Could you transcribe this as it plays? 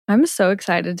I'm so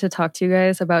excited to talk to you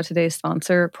guys about today's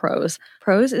sponsor, Prose.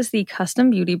 Prose is the custom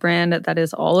beauty brand that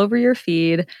is all over your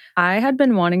feed. I had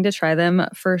been wanting to try them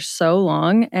for so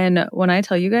long. And when I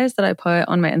tell you guys that I put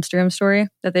on my Instagram story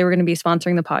that they were going to be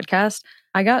sponsoring the podcast,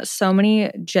 I got so many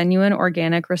genuine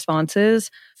organic responses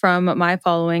from my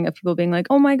following of people being like,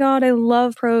 oh my God, I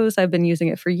love Prose. I've been using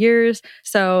it for years.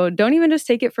 So don't even just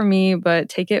take it from me, but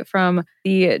take it from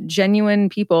the genuine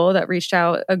people that reached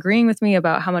out agreeing with me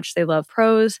about how much they love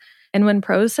Prose. And when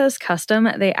Prose says custom,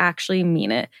 they actually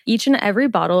mean it. Each and every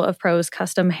bottle of Prose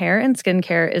custom hair and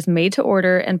skincare is made to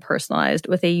order and personalized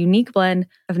with a unique blend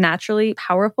of naturally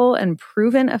powerful and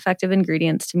proven effective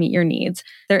ingredients to meet your needs.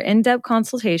 Their in-depth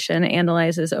consultation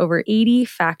analyzes over 80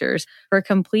 factors for a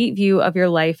complete view of your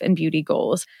life and beauty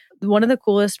goals. One of the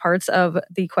coolest parts of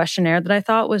the questionnaire that I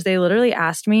thought was they literally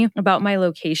asked me about my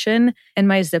location and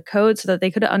my zip code so that they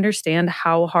could understand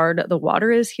how hard the water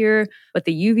is here, what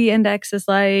the UV index is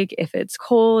like, if it's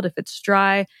cold, if it's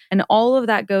dry, and all of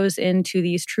that goes into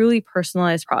these truly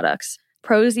personalized products.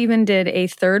 Prose even did a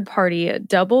third-party,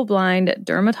 double-blind,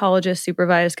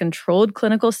 dermatologist-supervised controlled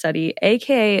clinical study,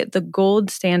 aka the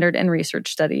gold standard in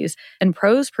research studies, and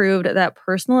Prose proved that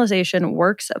personalization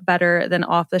works better than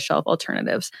off-the-shelf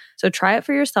alternatives. So try it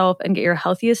for yourself and get your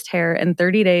healthiest hair in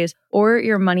 30 days or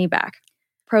your money back.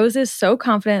 Prose is so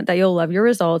confident that you'll love your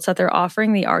results that they're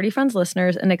offering the Already Friends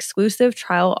listeners an exclusive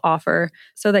trial offer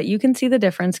so that you can see the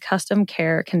difference custom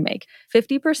care can make.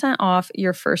 50% off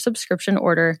your first subscription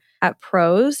order at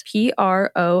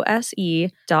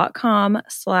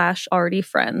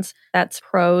prose.com/alreadyfriends. That's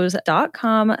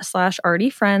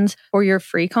prose.com/alreadyfriends for your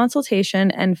free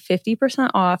consultation and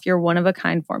 50% off your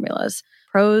one-of-a-kind formulas.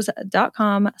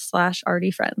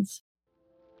 prose.com/alreadyfriends.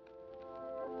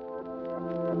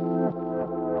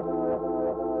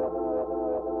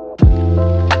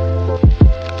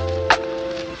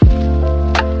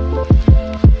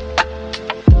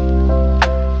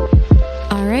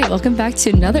 Welcome back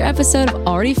to another episode of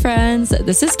Already Friends.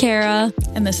 This is Kara.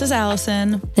 And this is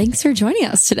Allison. Thanks for joining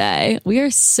us today. We are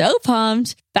so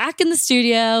pumped. Back in the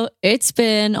studio. It's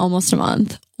been almost a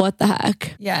month. What the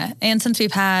heck? Yeah. And since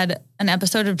we've had an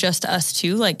episode of just us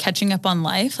two, like catching up on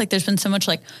life, like there's been so much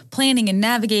like planning and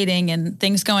navigating and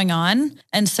things going on.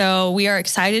 And so we are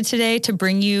excited today to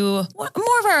bring you more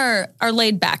of our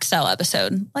laid back style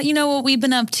episode. Let you know what we've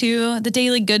been up to, the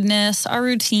daily goodness, our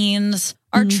routines,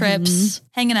 our trips,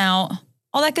 hanging out,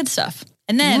 all that good stuff.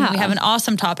 And then we have an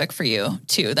awesome topic for you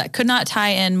too that could not tie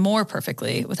in more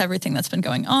perfectly with everything that's been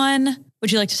going on.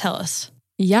 Would you like to tell us?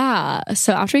 Yeah.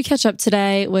 So after we catch up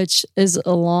today, which is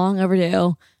long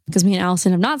overdue because me and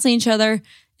Allison have not seen each other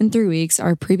in 3 weeks,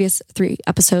 our previous 3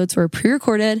 episodes were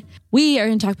pre-recorded. We are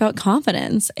going to talk about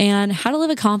confidence and how to live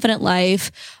a confident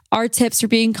life, our tips for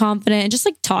being confident, and just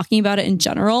like talking about it in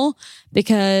general.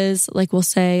 Because like we'll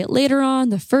say later on,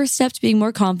 the first step to being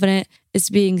more confident is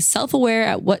being self-aware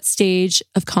at what stage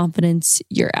of confidence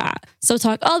you're at. So we'll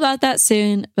talk all about that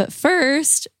soon. But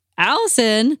first,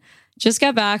 Allison just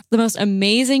got back, the most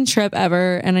amazing trip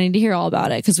ever. And I need to hear all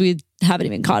about it because we haven't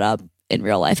even caught up in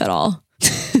real life at all.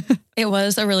 It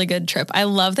was a really good trip. I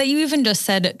love that you even just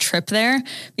said trip there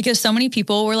because so many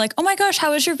people were like, oh my gosh,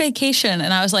 how was your vacation?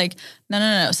 And I was like,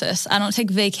 no, sis. I don't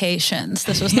take vacations.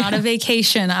 This was not a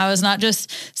vacation. I was not just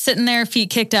sitting there, feet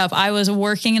kicked up. I was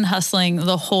working and hustling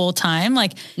the whole time.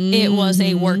 Like it was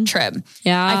a work trip.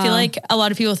 Yeah. I feel like a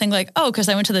lot of people think like, oh, because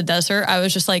I went to the desert, I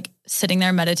was just like sitting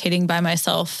there meditating by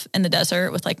myself in the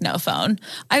desert with like no phone.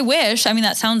 I wish. I mean,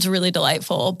 that sounds really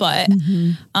delightful, but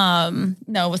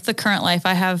no, with the current life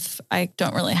I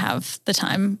don't really have the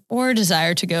time or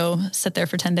desire to go sit there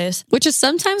for 10 days. Which is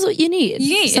sometimes what you need.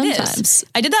 Yeah, sometimes. It is.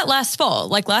 I did that last fall.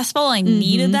 Like last fall, I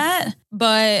needed that,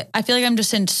 but I feel like I'm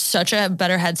just in such a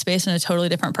better headspace and a totally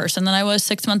different person than I was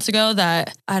 6 months ago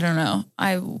that I don't know.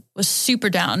 I was super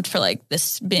down for like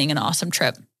this being an awesome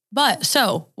trip. But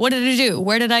so what did I do?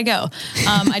 Where did I go?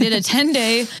 I did a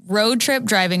 10-day road trip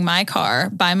driving my car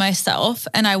by myself.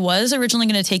 And I was originally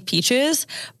going to take Peaches,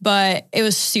 but it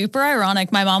was super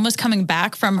ironic. My mom was coming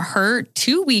back from her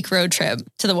 2-week road trip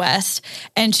to the West.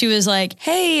 And she was like,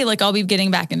 hey, like I'll be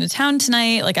getting back into town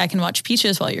tonight. Like I can watch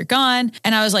Peaches while you're gone.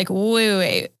 And I was like,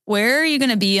 wait, where are you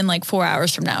going to be in like 4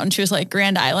 hours from now? And she was like,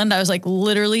 Grand Island. I was like,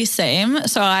 literally same.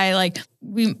 So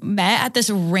we met at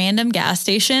this random gas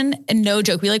station and no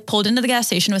joke, we like pulled into the gas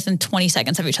station within 20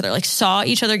 seconds of each other, like saw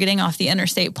each other getting off the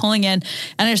interstate, pulling in,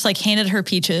 and I just like handed her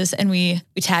Peaches and we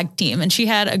tag team, and she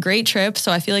had a great trip.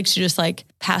 So I feel like she just like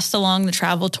passed along the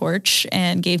travel torch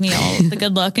and gave me all the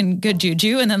good luck and good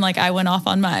juju. And then like I went off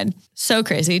on mine. So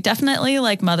crazy. Definitely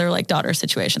like mother, like daughter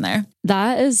situation there.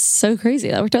 That is so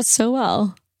crazy. That worked out so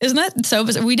well. Isn't that so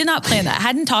bizarre? We did not plan that. I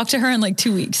hadn't talked to her in like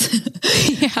 2 weeks.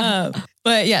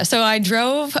 But yeah, so I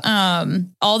drove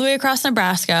all the way across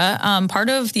Nebraska. Part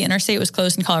of the interstate was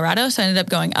closed in Colorado. So I ended up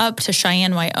going up to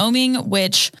Cheyenne, Wyoming,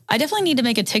 which I definitely need to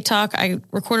make a TikTok. I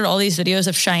recorded all these videos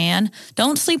of Cheyenne.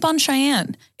 Don't sleep on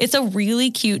Cheyenne. It's a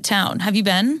really cute town. Have you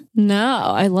been? No,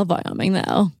 I love Wyoming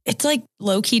though. It's like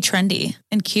low-key trendy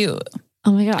and cute.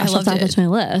 Oh my gosh, I loved I'll add that it. to my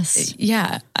list.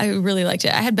 Yeah, I really liked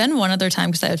it. I had been one other time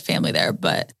because I had family there.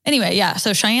 But anyway, yeah,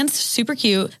 so Cheyenne's super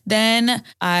cute. Then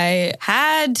I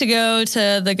had to go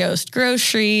to the Ghost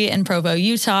Grocery in Provo,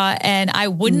 Utah. And I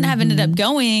wouldn't have ended up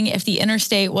going if the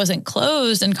interstate wasn't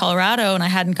closed in Colorado and I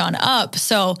hadn't gone up.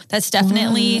 So that's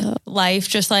definitely life,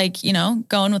 just like, you know,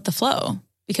 going with the flow.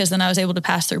 Because then I was able to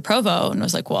pass through Provo and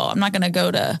was like, well, I'm not going to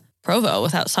go to Provo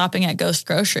without stopping at Ghost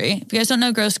Grocery. If you guys don't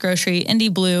know Ghost Grocery, Indy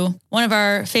Blue, one of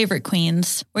our favorite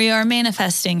queens. We are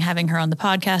manifesting having her on the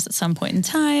podcast at some point in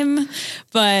time.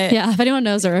 But yeah, if anyone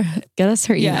knows her, get us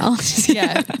her email.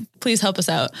 Yeah, please help us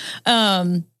out.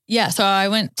 Yeah, so I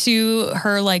went to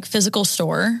her like physical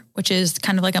store, which is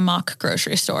kind of like a mock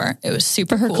grocery store. It was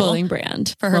super For her cool. clothing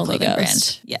brand. For her Lonely clothing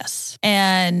Ghost. brand. Yes.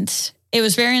 And it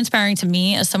was very inspiring to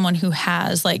me as someone who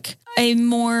has like a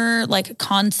more like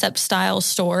concept style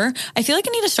store. I feel like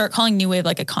I need to start calling New Wave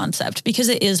like a concept because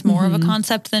it is more of a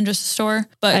concept than just a store.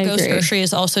 But I Ghost agree. Grocery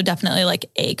is also definitely like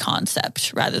a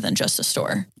concept rather than just a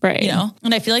store. Right. You know?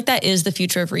 And I feel like that is the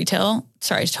future of retail.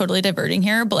 Sorry, it's totally diverting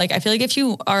here. But like I feel like if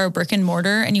you are a brick and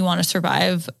mortar and you want to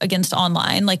survive against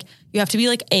online, like you have to be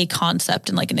like a concept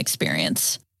and like an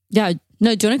experience. Yeah.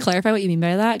 No, do you want to clarify what you mean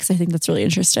by that? Because I think that's really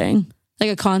interesting. Like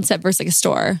a concept versus like a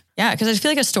store. Yeah, because I feel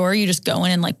like a store, you just go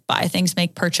in and like buy things,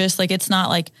 make purchase. Like it's not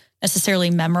like necessarily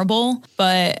memorable,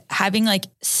 but having like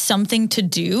something to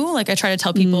do. Like I try to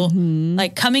tell people,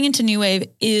 like coming into New Wave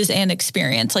is an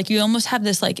experience. Like you almost have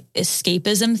this like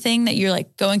escapism thing that you're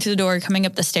like going through the door, coming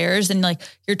up the stairs, and like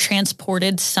you're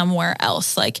transported somewhere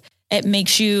else. Like it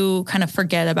makes you kind of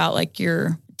forget about like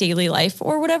your daily life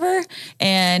or whatever.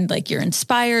 And like you're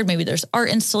inspired. Maybe there's art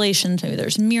installations, maybe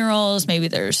there's murals, maybe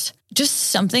there's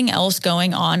just something else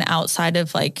going on outside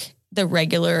of like the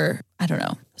regular, I don't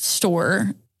know,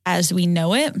 store as we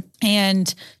know it.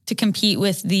 And to compete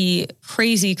with the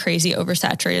crazy, crazy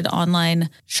oversaturated online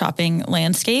shopping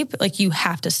landscape, like you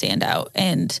have to stand out.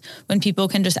 And when people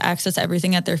can just access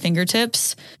everything at their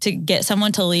fingertips, to get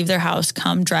someone to leave their house,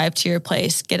 come drive to your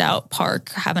place, get out, park,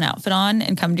 have an outfit on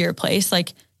and come to your place,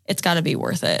 like it's got to be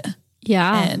worth it.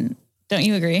 Yeah. And don't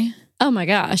you agree? Oh my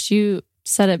gosh, you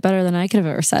said it better than I could have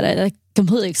ever said it. Like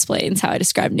completely explains how I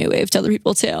describe New Wave to other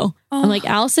people too. I'm like,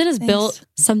 Allison has built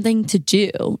something to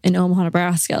do in Omaha,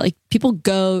 Nebraska. Like people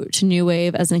go to New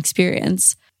Wave as an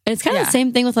experience. And it's kind of the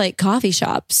same thing with like coffee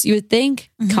shops. You would think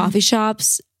coffee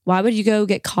shops, why would you go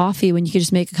get coffee when you could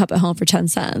just make a cup at home for 10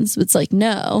 cents? It's like,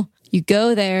 no, you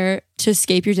go there to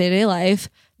escape your day-to-day life.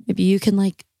 Maybe you can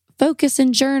like focus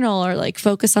and journal or like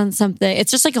focus on something. It's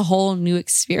just like a whole new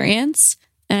experience.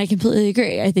 And I completely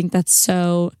agree. I think that's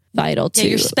so vital too. Yeah,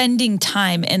 you're spending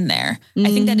time in there. I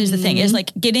think that is the thing, is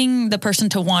like getting the person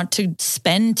to want to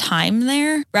spend time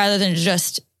there rather than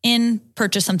just in,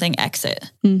 purchase something,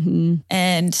 exit.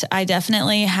 And I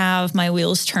definitely have my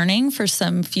wheels turning for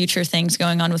some future things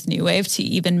going on with New Wave to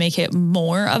even make it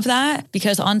more of that.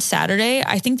 Because on Saturday,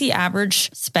 I think the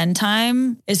average spend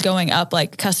time is going up.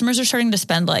 Like customers are starting to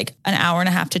spend like an hour and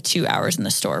a half to 2 hours in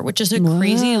the store, which is a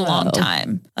crazy long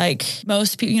time. Like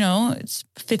most people, you know, it's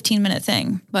a 15-minute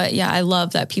thing. But yeah, I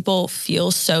love that people feel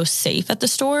so safe at the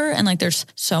store. And like there's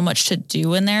so much to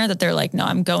do in there that they're like, no,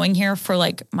 I'm going here for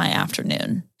like my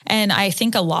afternoon. And I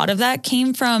think a lot of that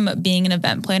came from being an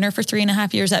event planner for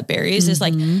 3.5 years at Barry's is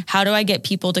like, how do I get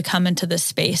people to come into this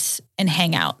space and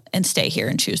hang out and stay here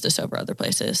and choose this over other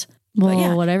places?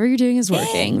 Well, whatever you're doing is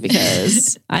working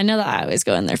because I know that I always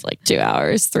go in there for like 2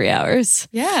 hours, 3 hours.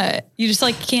 Yeah. You just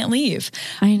like can't leave.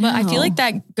 I know. But I feel like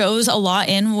that goes a lot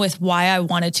in with why I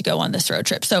wanted to go on this road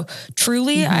trip. So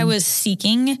truly I was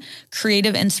seeking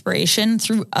creative inspiration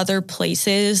through other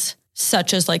places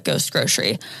such as like Ghost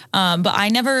Grocery. But I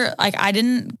never, like, I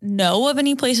didn't know of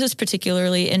any places,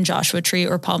 particularly in Joshua Tree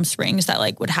or Palm Springs, that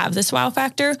like would have this wow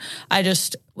factor. I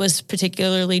just was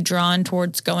particularly drawn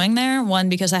towards going there. One,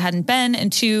 because I hadn't been,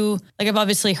 and two, like I've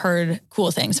obviously heard cool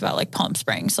things about like Palm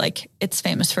Springs. Like it's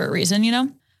famous for a reason, you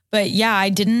know? But yeah, I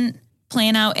didn't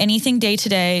plan out anything day to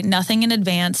day, nothing in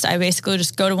advance. I basically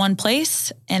just go to one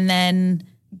place and then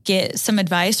get some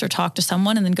advice or talk to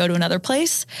someone and then go to another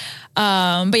place.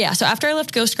 But yeah, so after I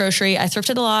left Ghost Grocery, I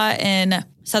thrifted a lot in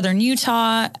Southern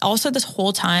Utah. Also this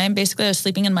whole time, basically I was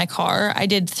sleeping in my car. I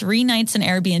did 3 nights in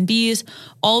Airbnbs,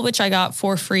 all of which I got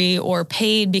for free or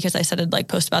paid because I said I'd like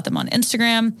post about them on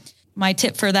Instagram. My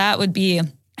tip for that would be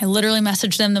I literally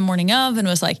messaged them the morning of and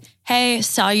was like, hey,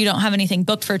 saw you don't have anything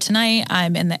booked for tonight.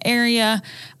 I'm in the area.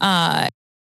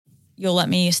 You'll let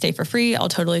me stay for free. I'll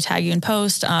totally tag you in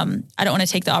post. I don't want to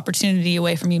take the opportunity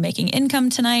away from you making income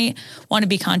tonight. Want to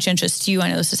be conscientious to you. I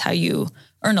know this is how you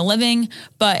earn a living,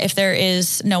 but if there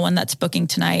is no one that's booking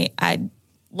tonight, I'd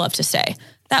love to stay.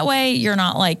 That way you're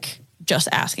not like just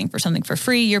asking for something for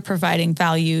free. You're providing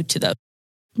value to the.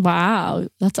 Wow.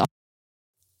 That's awesome.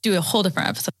 Do a whole different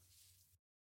episode.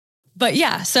 But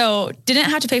yeah, so didn't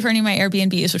have to pay for any of my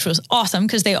Airbnbs, which was awesome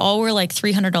because they all were like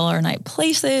 $300 a night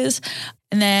places.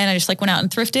 And then I just like went out and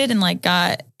thrifted and like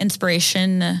got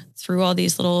inspiration through all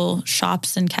these little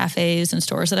shops and cafes and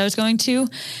stores that I was going to.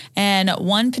 And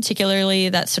one particularly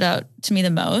that stood out to me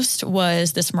the most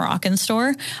was this Moroccan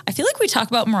store. I feel like we talk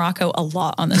about Morocco a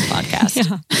lot on this podcast.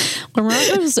 Yeah. We're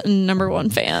Morocco's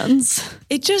 #1 fans.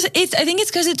 I think it's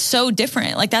because it's so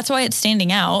different. Like that's why it's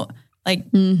standing out. Like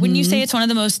when you say it's one of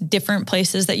the most different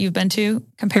places that you've been to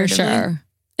comparatively. For sure.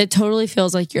 It totally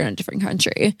feels like you're in a different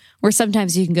country where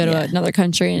sometimes you can go to another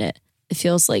country and it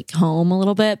feels like home a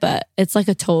little bit, but it's like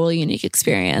a totally unique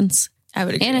experience. I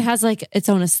would agree. And it has like its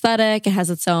own aesthetic. It has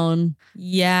its own.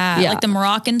 Yeah. Like the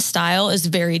Moroccan style is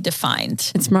very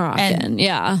defined. It's Moroccan. And,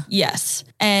 yeah. Yes.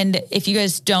 And if you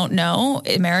guys don't know,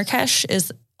 Marrakesh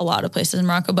is a lot of places in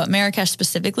Morocco, but Marrakesh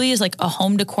specifically is like a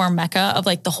home decor mecca of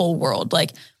like the whole world.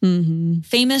 Like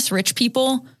famous rich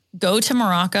people go to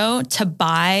Morocco to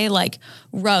buy like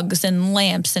rugs and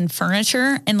lamps and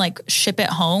furniture and like ship it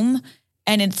home.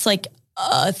 And it's like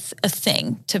a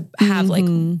thing to have like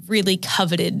really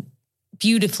coveted,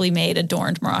 beautifully made,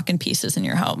 adorned Moroccan pieces in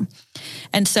your home.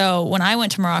 And so when I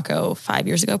went to Morocco 5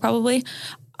 years ago, probably,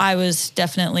 I was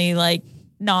definitely like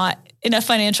not in a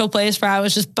financial place where I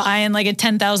was just buying like a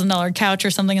 $10,000 couch or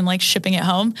something and like shipping it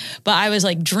home. But I was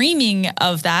like dreaming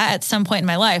of that at some point in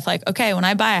my life. Like, okay, when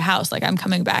I buy a house, like I'm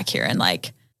coming back here and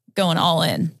like going all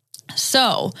in.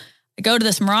 So I go to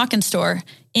this Moroccan store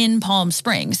in Palm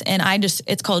Springs and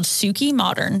it's called Soukie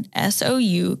Modern,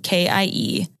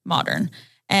 Soukie Modern.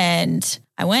 And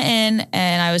I went in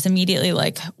and I was immediately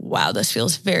like, wow, this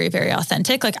feels very, very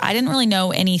authentic. Like I didn't really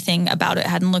know anything about it.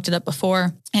 Hadn't looked it up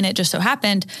before. And it just so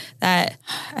happened that,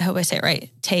 I hope I say it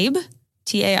right, Taib,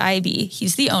 Taib,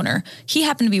 he's the owner. He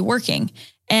happened to be working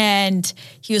and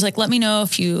he was like, let me know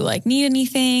if you like need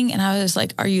anything. And I was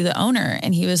like, are you the owner?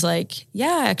 And he was like,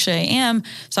 yeah, actually I am.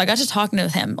 So I got to talking to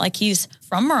him. Like he's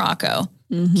from Morocco,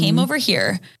 came over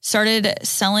here, started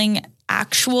selling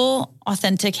actual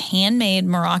authentic handmade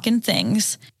Moroccan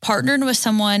things, partnered with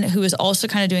someone who was also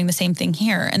kind of doing the same thing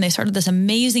here. And they started this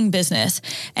amazing business.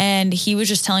 And he was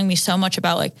just telling me so much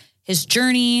about like his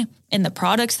journey and the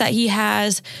products that he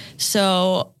has.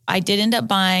 So I did end up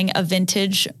buying a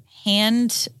vintage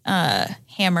hand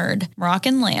hammered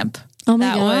Moroccan lamp. Oh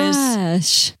my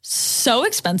gosh. Was so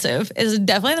expensive. It is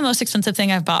definitely the most expensive thing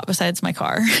I've bought besides my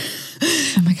car.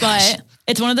 Oh my gosh. But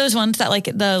it's one of those ones that like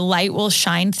the light will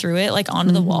shine through it, like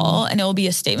onto the wall, and it will be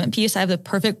a statement piece. I have the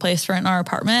perfect place for it in our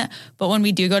apartment. But when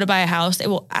we do go to buy a house, it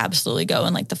will absolutely go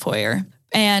in like the foyer.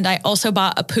 And I also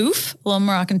bought a poof, a little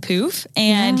Moroccan poof,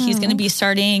 and he's going to be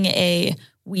starting a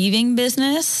weaving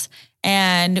business.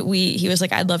 And he was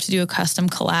like, I'd love to do a custom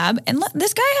collab. And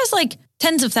this guy has like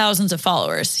tens of thousands of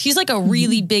followers. He's like a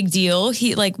really big deal.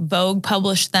 He like Vogue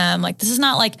published them. Like this is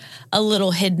not like a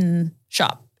little hidden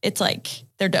shop. It's like,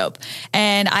 they're dope.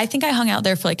 And I think I hung out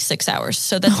there for like 6 hours.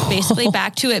 So that's basically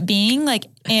back to it being like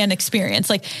an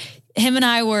experience. Like him and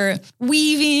I were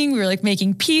weaving, we were like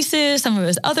making pieces. Some of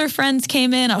his other friends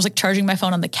came in. I was like charging my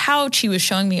phone on the couch. He was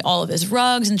showing me all of his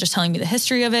rugs and just telling me the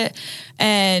history of it.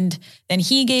 And then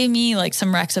he gave me like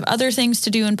some recs of other things to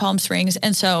do in Palm Springs.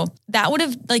 And so that would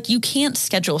have like, you can't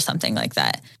schedule something like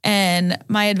that. And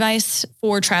my advice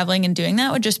for traveling and doing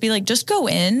that would just be like, just go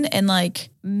in and like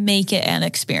make it an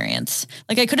experience.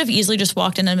 Like I could have easily just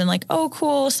walked in and been like, oh,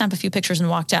 cool, snap a few pictures and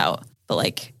walked out. But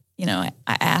like, you know,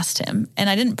 I asked him and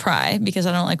I didn't pry because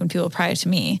I don't like when people pry to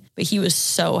me, but he was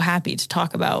so happy to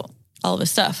talk about all of his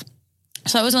stuff.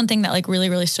 So that was one thing that like really,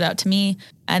 really stood out to me.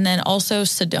 And then also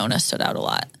Sedona stood out a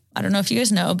lot. I don't know if you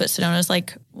guys know, but Sedona is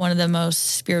like one of the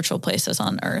most spiritual places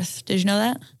on earth. Did you know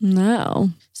that?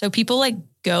 No. So people like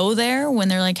go there when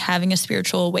they're like having a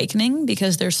spiritual awakening,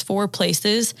 because there's 4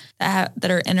 places that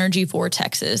are energy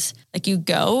vortexes. Like you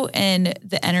go and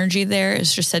the energy there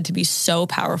is just said to be so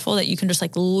powerful that you can just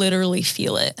like literally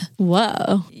feel it.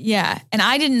 Whoa. Yeah. And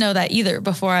I didn't know that either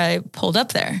before I pulled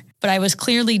up there, but I was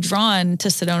clearly drawn to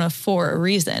Sedona for a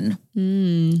reason.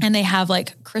 And they have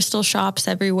like crystal shops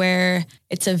everywhere.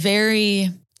 It's a very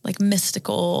like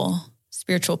mystical,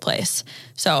 spiritual place.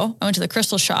 So I went to the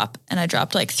crystal shop and I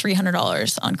dropped like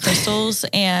 $300 on crystals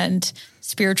and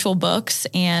spiritual books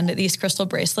and these crystal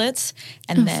bracelets.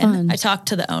 And then fun. I talked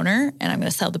to the owner and I'm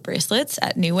going to sell the bracelets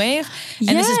at New Wave.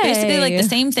 And This is basically like the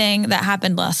same thing that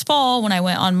happened last fall when I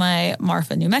went on my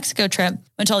Marfa, New Mexico trip.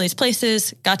 Went to all these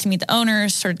places, got to meet the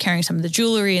owners, started carrying some of the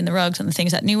jewelry and the rugs and the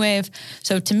things at New Wave.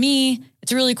 So to me,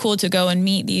 it's really cool to go and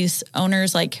meet these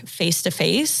owners like face to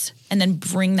face and then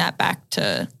bring that back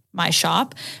to my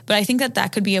shop. But I think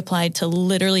that could be applied to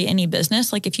literally any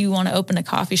business. Like if you want to open a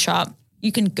coffee shop,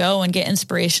 you can go and get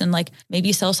inspiration, like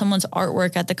maybe sell someone's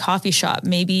artwork at the coffee shop.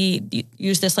 Maybe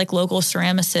use this like local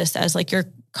ceramicist as like your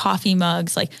coffee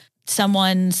mugs, like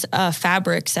someone's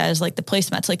fabrics as like the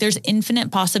placemats. Like there's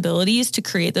infinite possibilities to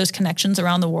create those connections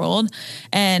around the world.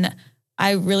 And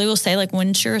I really will say, like,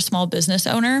 once you're a small business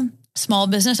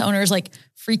owners like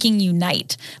freaking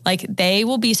unite. Like they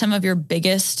will be some of your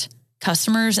biggest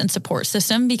customers and support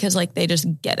system because like they just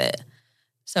get it.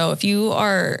 So if you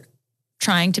are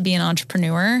trying to be an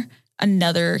entrepreneur,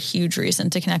 another huge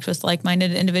reason to connect with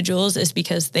like-minded individuals is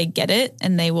because they get it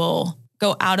and they will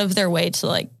go out of their way to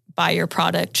like buy your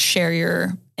product, share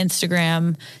your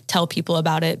Instagram, tell people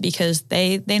about it because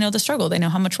they know the struggle. They know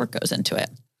how much work goes into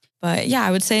it. But yeah, I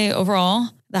would say overall,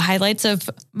 the highlights of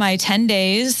my 10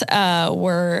 days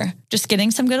were just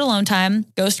getting some good alone time,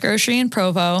 Ghost Grocery in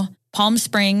Provo, Palm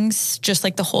Springs, just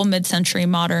like the whole mid-century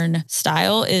modern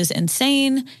style is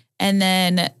insane. And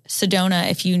then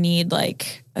Sedona, if you need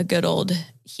like a good old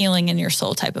healing in your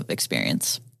soul type of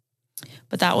experience.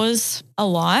 But that was a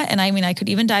lot. And I mean, I could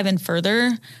even dive in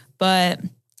further, but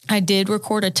I did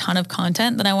record a ton of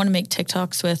content that I want to make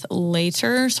TikToks with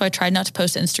later. So I tried not to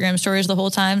post Instagram stories the whole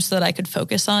time so that I could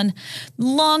focus on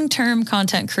long-term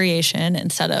content creation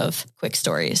instead of quick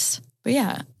stories. But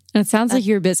yeah. It sounds like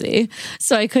you're busy.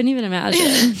 So I couldn't even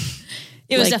imagine.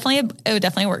 It was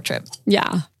definitely a work trip.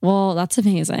 Yeah. Well, that's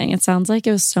amazing. It sounds like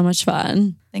it was so much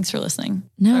fun. Thanks for listening.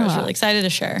 No. I was really excited to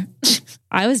share.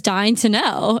 I was dying to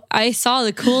know. I saw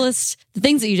the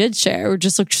things that you did share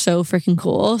just looked so freaking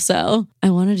cool. So I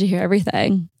wanted to hear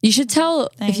everything. You should tell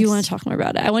if you want to talk more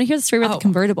about it. I want to hear the story about the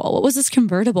convertible. What was this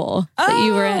convertible that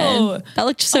you were in? That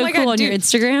looked so cool on your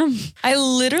Instagram. I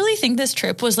literally think this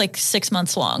trip was like 6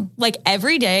 months long. Like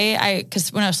every day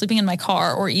because when I was sleeping in my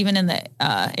car or even in the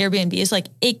Airbnbs, like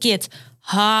it gets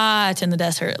hot in the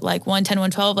desert, like 110,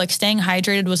 112, like staying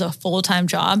hydrated was a full-time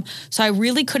job. So I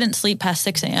really couldn't sleep past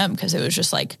 6 a.m. because it was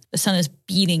just like the sun is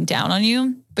beating down on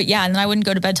you. But yeah, and then I wouldn't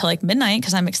go to bed till like midnight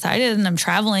because I'm excited and I'm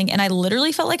traveling. And I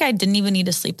literally felt like I didn't even need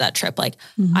to sleep that trip. Like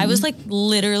I was like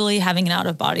literally having an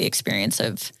out-of-body experience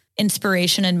of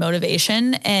inspiration and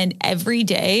motivation. And every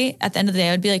day at the end of the day,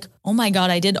 I would be like, oh my God,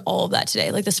 I did all of that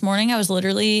today. Like this morning, I was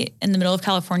literally in the middle of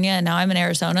California and now I'm in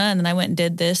Arizona. And then I went and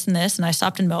did this and this and I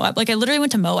stopped in Moab. Like I literally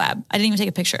went to Moab. I didn't even take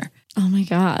a picture. Oh my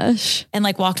gosh. And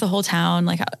like walked the whole town.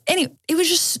 Like anyway, it was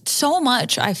just so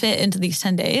much I fit into these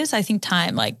 10 days. I think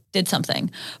time like did something.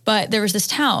 But there was this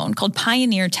town called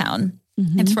Pioneer Town.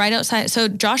 It's right outside. So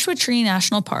Joshua Tree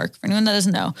National Park, for anyone that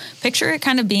doesn't know, picture it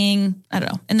kind of being, I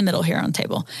don't know, in the middle here on the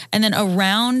table. And then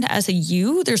around as a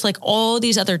U, there's like all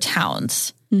these other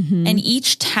towns. And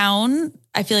each town,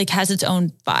 I feel like has its own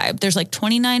vibe. There's like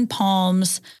 29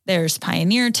 Palms. There's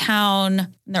Pioneer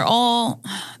Town. And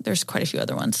there's quite a few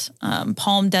other ones.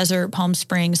 Palm Desert, Palm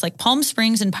Springs. Like Palm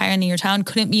Springs and Pioneer Town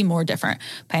couldn't be more different.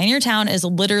 Pioneer Town is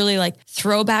literally like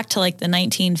throwback to like the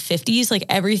 1950s. Like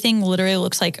everything literally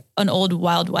looks like an old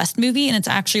Wild West movie. And it's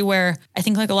actually where I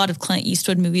think like a lot of Clint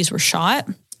Eastwood movies were shot.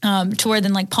 To where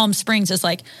then like Palm Springs is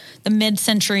like the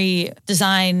mid-century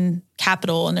design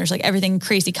capital and there's like everything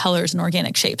crazy colors and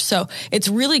organic shapes. So it's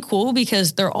really cool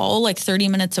because they're all like 30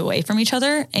 minutes away from each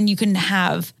other and you can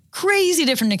have crazy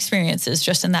different experiences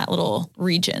just in that little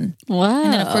region. Wow.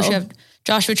 And then of course you have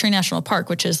Joshua Tree National Park,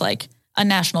 which is like a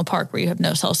national park where you have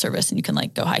no cell service and you can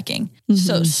like go hiking.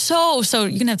 So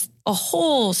you can have a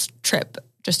whole trip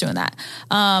just doing that.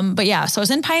 But yeah, so I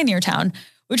was in Pioneer Town,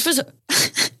 which was,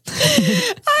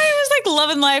 I was like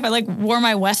loving life. I like wore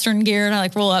my Western gear and I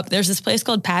like roll up. There's this place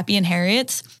called Pappy and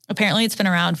Harriet's. Apparently it's been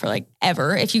around for like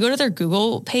ever. If you go to their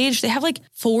Google page, they have like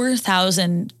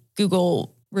 4,000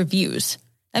 Google reviews.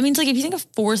 That means like, if you think of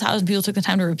 4,000 people took the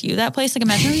time to review that place, like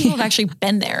imagine how many people have actually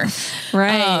been there.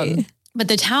 Right. But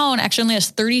the town actually only has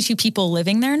 32 people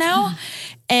living there now.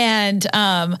 And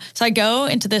so I go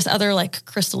into this other like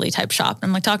Crystal-y type shop. And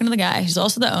I'm like talking to the guy who's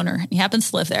also the owner. He happens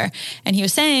to live there. And he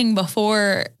was saying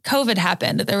before COVID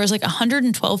happened, there was like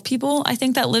 112 people, I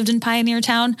think, that lived in Pioneer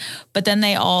Town. But then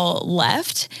they all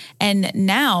left. And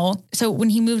now, so when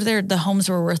he moved there, the homes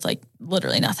were worth like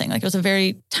literally nothing. Like it was a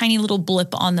very tiny little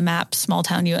blip on the map, small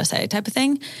town USA type of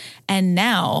thing. And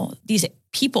now these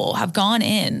people have gone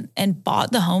in and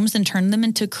bought the homes and turned them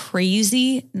into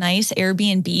crazy nice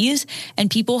Airbnbs,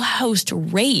 and people host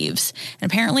raves.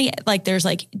 And apparently like there's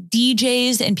like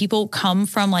DJs and people come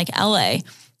from like LA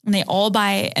and they all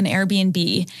buy an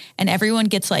Airbnb, and everyone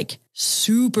gets like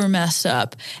super messed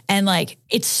up, and like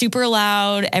it's super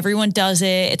loud. Everyone does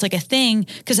it. It's like a thing.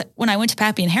 Cause when I went to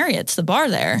Pappy and Harriet's, the bar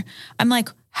there, I'm like,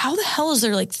 how the hell is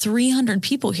there like 300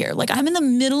 people here? Like I'm in the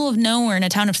middle of nowhere in a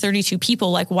town of 32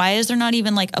 people. Like, why is there not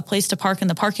even like a place to park in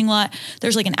the parking lot?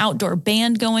 There's like an outdoor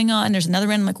band going on. There's another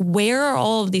band. I'm like, where are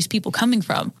all of these people coming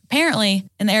from? Apparently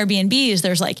in the Airbnbs,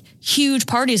 there's like huge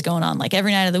parties going on like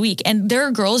every night of the week. And there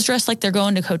are girls dressed like they're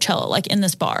going to Coachella, like in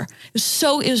this bar. It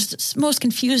was the most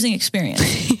confusing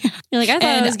experience. You're like, I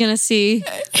thought I was going to see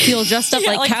people dressed up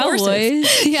like cowboys.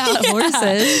 Horses. Yeah,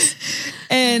 horses.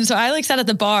 And so I like sat at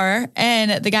the bar,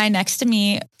 and the guy next to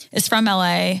me is from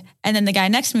LA. And then the guy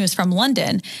next to me was from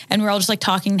London, and we're all just like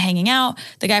talking and hanging out.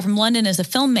 The guy from London is a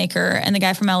filmmaker, and the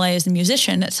guy from LA is a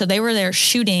musician. So they were there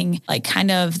shooting like kind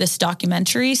of this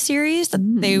documentary series that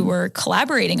they were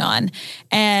collaborating on.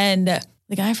 And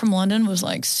the guy from London was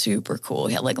like super cool.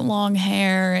 He had like long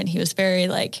hair, and he was very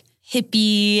like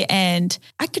hippie. And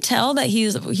I could tell that he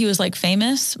was like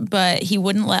famous, but he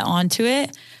wouldn't let on to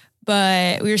it.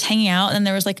 But we were just hanging out, and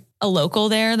there was like a local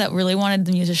there that really wanted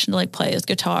the musician to like play his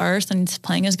guitar. So he's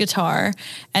playing his guitar.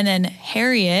 And then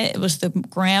Harriet was the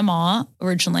grandma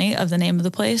originally of the name of the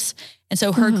place. And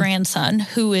so her grandson,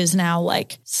 who is now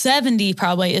like 70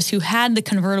 probably, is who had the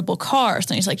convertible car.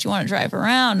 So he's like, do you want to drive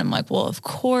around? I'm like, well, of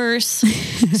course.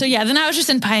 So yeah, then I was just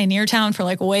in Pioneer Town for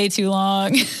like way too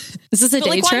long. Is this a day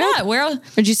like, trip? Why not? Where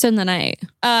Where'd you spend the night?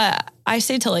 I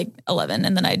stayed till like 11,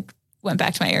 and then I went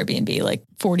back to my Airbnb like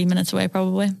 40 minutes away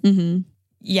probably. Mm-hmm.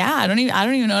 Yeah, I don't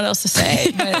even know what else to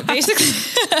say. But basically,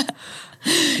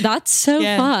 that's so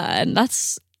fun.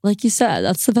 That's like you said,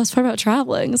 that's the best part about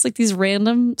traveling. It's like these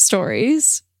random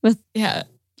stories with Harriet.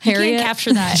 You can't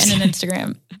capture that in an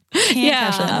Instagram.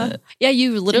 Yeah,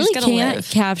 you literally can't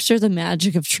capture the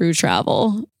magic of true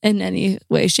travel in any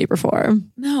way, shape, or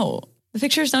form. No, the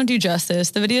pictures don't do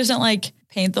justice. The videos don't like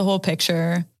paint the whole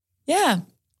picture. Yeah,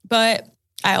 but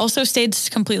I also stayed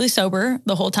completely sober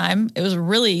the whole time. It was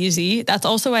really easy. That's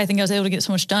also why I think I was able to get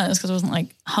so much done, is because I wasn't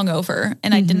like hungover,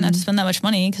 and I didn't have to spend that much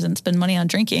money because I didn't spend money on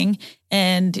drinking.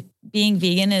 And being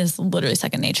vegan is literally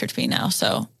second nature to me now.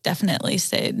 So definitely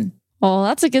stayed. Well,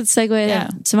 that's a good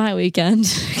segue to my weekend,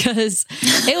 because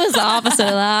it was the opposite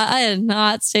of that. I did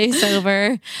not stay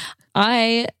sober.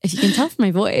 If you can tell from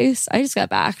my voice, I just got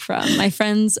back from my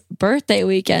friend's birthday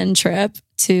weekend trip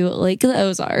to Lake of the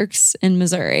Ozarks in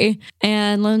Missouri.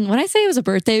 And when I say it was a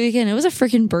birthday weekend, it was a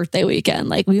freaking birthday weekend.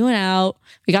 Like we went out,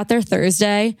 we got there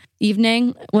Thursday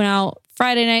evening, went out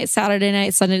Friday night, Saturday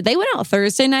night, Sunday. They went out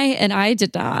Thursday night, and I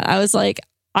did not. I was like,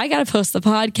 I got to post the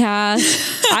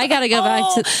podcast. I got to go back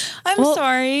to... I'm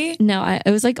sorry. No,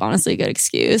 it was like honestly a good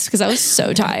excuse, because I was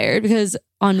so tired, because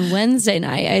on Wednesday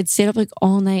night, I had stayed up like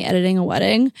all night editing a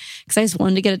wedding because I just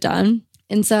wanted to get it done.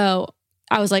 And so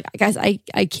I was like, guys, I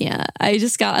can't. I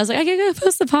was like, I gotta go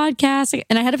post the podcast.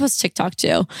 And I had to post TikTok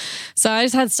too. So I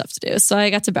just had stuff to do. So I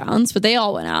got to bounce, but they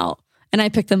all went out and I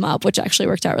picked them up, which actually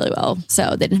worked out really well.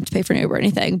 So they didn't have to pay for an Uber or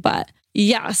anything. But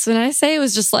yes, when I say it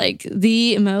was just like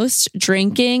the most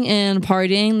drinking and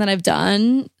partying that I've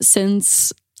done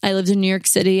since I lived in New York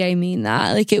City, I mean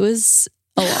that. Like it was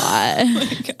a lot. Oh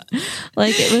my God.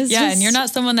 Like it was and you're not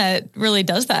someone that really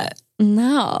does that.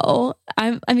 No,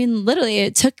 I mean, literally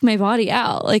it took my body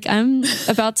out. Like I'm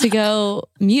about to go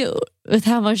mute with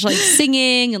how much like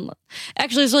singing, and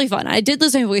actually it's really fun. I did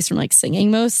lose my voice from like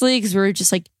singing mostly because we were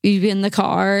just like, we'd be in the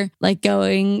car, like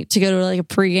going to go to like a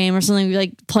pregame or something. We'd be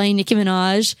like playing Nicki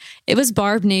Minaj. It was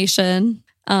Barb Nation,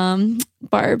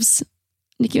 Barb's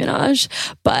Nicki Minaj,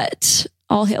 but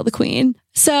all hail the queen.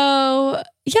 So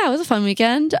yeah, it was a fun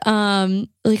weekend.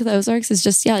 Lake of the Ozarks is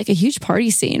just, like a huge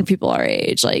party scene for people our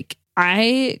age. Like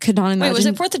I could not imagine. Wait, was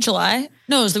it 4th of July?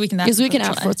 No, it was the weekend after. It was the weekend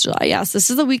after 4th of July. Yes. This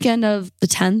is the weekend of the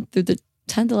 10th through the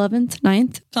 10th, 11th,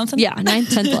 9th. Something? Yeah, 9th,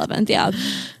 10th, 11th. Yeah.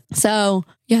 So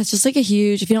yeah, it's just like a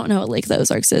huge, if you don't know what Lake of the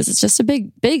Ozarks is, it's just a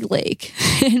big lake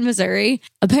in Missouri.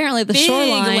 Apparently the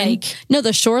shoreline,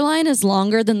 the shoreline is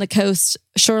longer than the coast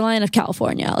shoreline of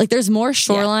California. Like there's more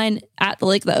shoreline at the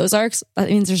Lake of the Ozarks. That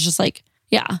means there's just like,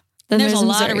 then there's a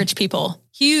lot of rich people,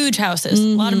 huge houses,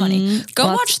 a lot of money. Go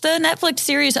watch the Netflix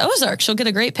series Ozarks. You'll get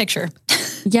a great picture.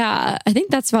 Yeah, I think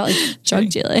that's about like drug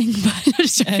dealing,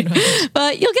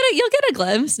 but you'll get a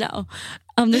glimpse. No,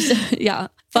 yeah.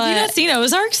 But, have you not seen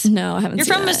Ozarks? No, I haven't. You're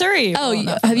from Missouri. Oh,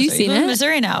 have you seen it?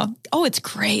 Missouri now. Oh, it's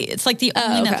great. It's like the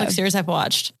only Netflix series I've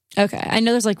watched. Okay, I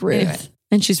know there's like Ruth,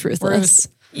 and she's ruthless.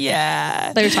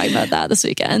 Yeah, they were talking about that this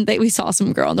weekend. We saw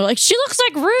some girl, and they're like, "She looks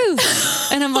like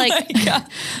Ruth," and I'm like,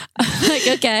 I'm like,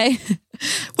 okay.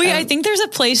 Wait, I think there's a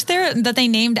place there that they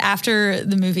named after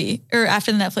the movie or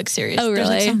after the Netflix series. Oh, really? There's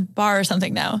like some bar or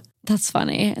something now. That's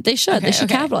funny. They should. They should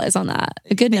capitalize on that.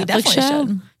 A good Netflix show.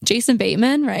 Should. Jason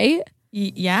Bateman, right?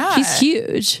 Yeah, he's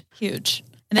huge.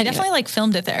 And they definitely like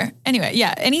filmed it there. Anyway,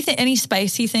 yeah. Any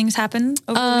spicy things happen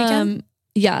over the weekend?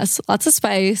 Yes, lots of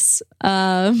spice.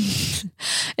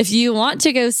 If you want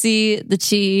to go see the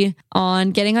tea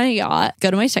on getting on a yacht, go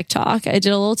to my TikTok. I did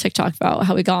a little TikTok about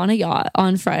how we got on a yacht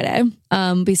on Friday.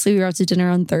 Basically, we were out to dinner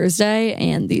on Thursday,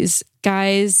 and these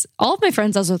guys, all of my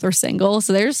friends I was with were single.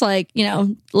 So they're just like,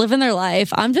 living their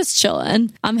life. I'm just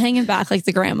chilling. I'm hanging back like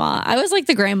the grandma. I was like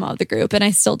the grandma of the group, and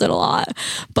I still did a lot.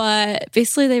 But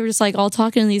basically, they were just like all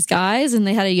talking to these guys, and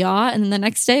they had a yacht. And then the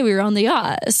next day we were on the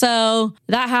yacht. So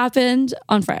that happened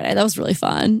on Friday. That was really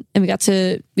fun. And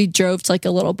we drove to like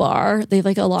a little bar. They have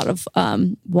like a lot of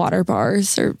water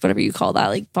bars or whatever you call that,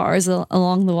 like bars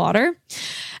along the water.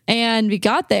 And we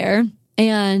got there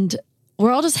and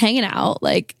we're all just hanging out,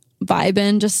 like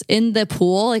vibing, just in the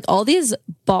pool. Like all these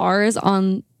bars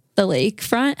on the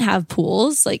lakefront have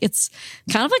pools. Like it's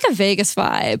kind of like a Vegas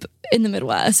vibe in the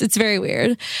Midwest. It's very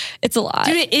weird. It's a lot.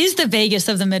 Dude, it is the Vegas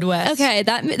of the Midwest. Okay,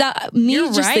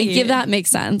 thinking that makes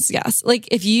sense. Yes. Like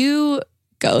if you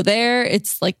go there,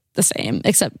 it's like the same,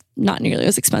 except not nearly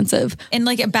as expensive. And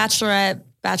like a bachelor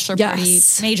party,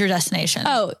 major destination.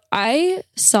 Oh, I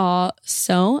saw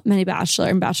so many bachelor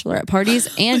and bachelorette parties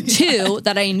and two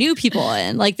that I knew people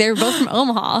in. Like they were both from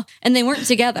Omaha and they weren't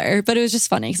together, but it was just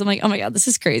funny because I'm like, oh my God, this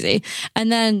is crazy.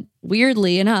 And then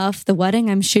weirdly enough, the wedding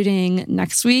I'm shooting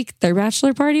next week, their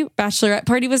bachelorette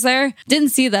party was there. Didn't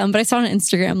see them, but I saw it on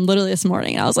Instagram literally this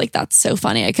morning. And I was like, that's so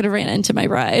funny. I could have ran into my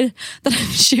bride that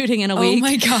I'm shooting in a week. Oh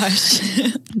my gosh.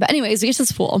 But anyways, we get to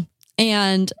this pool.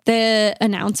 And the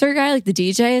announcer guy, like the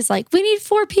DJ, is like, we need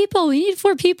 4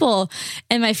 people.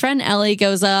 And my friend Ellie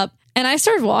goes up and I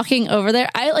started walking over there.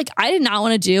 I did not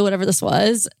want to do whatever this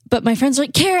was, but my friends were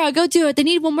like, Kara, go do it. They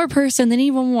need one more person. They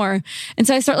need one more. And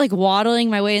so I start like waddling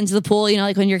my way into the pool,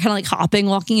 like when you're kind of like hopping,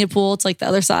 walking in a pool, it's like the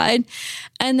other side.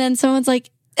 And then someone's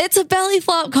like, it's a belly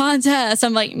flop contest.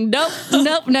 I'm like, nope,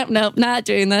 not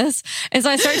doing this. And so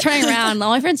I start trying around. And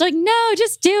all my friends are like, no,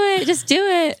 just do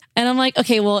it. And I'm like,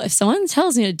 okay, well, if someone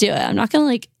tells me to do it, I'm not going to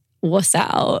like wuss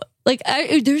out. Like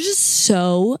there's just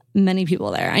so many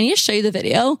people there. I need to show you the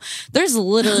video. There's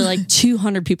literally like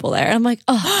 200 people there. And I'm like,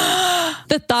 oh,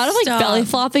 the thought of like belly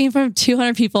flopping in front of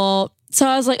 200 people. So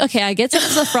I was like, okay, I get to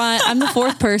the front. I'm the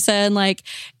 4th person. Like,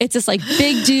 it's this like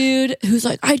big dude who's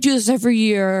like, I do this every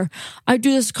year. I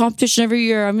do this competition every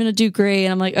year. I'm going to do great.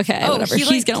 And I'm like, okay, whatever.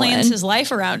 He's going to plans his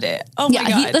life around it. Oh my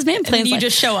God. This man plans. And you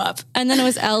just show up. And then it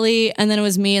was Ellie, and then it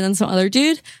was me, and then some other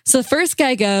dude. So the first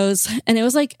guy goes, and it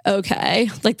was like, okay.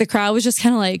 Like the crowd was just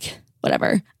kind of like,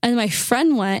 whatever. And my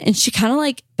friend went and she kind of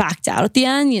like backed out at the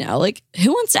end, like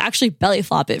who wants to actually belly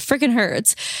flop? It freaking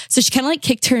hurts. So she kind of like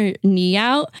kicked her knee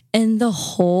out and the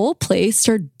whole place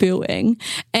started booing.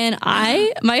 And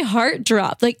my heart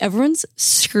dropped. Like everyone's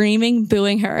screaming,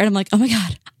 booing her. And I'm like, oh my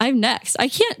God, I'm next. I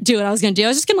can't do what I was going to do. I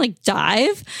was just going to like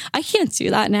dive. I can't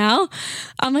do that now.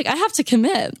 I'm like, I have to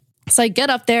commit. So I get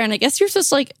up there and I guess you're supposed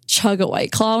to like chug a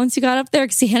White Claw once you got up there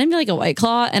because he handed me like a White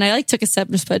Claw and I like took a sip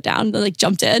and just put it down and like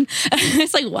jumped in. And I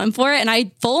just like went for it and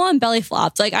I full on belly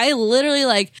flopped. Like I literally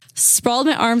like sprawled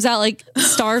my arms out like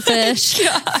starfish,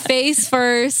 face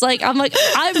first. Like I'm like,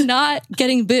 I'm not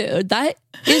getting booed. That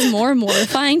is more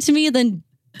mortifying to me than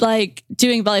like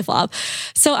doing belly flop.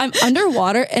 So I'm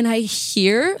underwater and I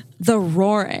hear the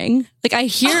roaring. Like I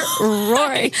hear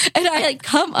roaring and I like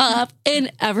come up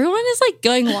and everyone is like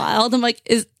going wild. I'm like,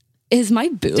 is my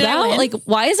boob out? Like,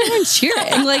 why is everyone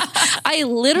cheering? Like, I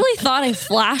literally thought I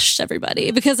flashed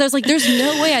everybody because I was like, there's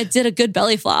no way I did a good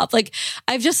belly flop. Like,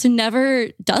 I've just never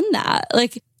done that.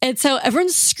 Like, and so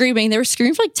everyone's screaming. They were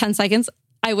screaming for like 10 seconds.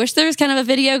 I wish there was kind of a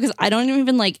video because I don't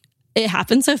even like it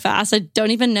happened so fast. I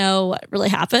don't even know what really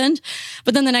happened.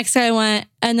 But then the next day I went,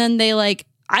 and then they like,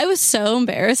 I was so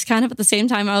embarrassed kind of at the same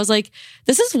time. I was like,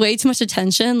 this is way too much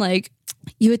attention. Like,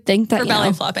 you would think that for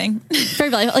belly flopping. For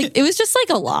belly, like it was just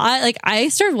like a lot. Like I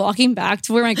started walking back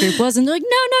to where my group was, and they're like,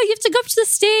 no, you have to go up to the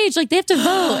stage. Like they have to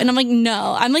vote. And I'm like,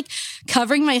 no. I'm like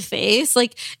covering my face.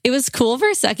 Like it was cool for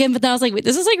a second, but then I was like, wait,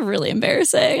 this is like really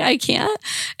embarrassing. I can't.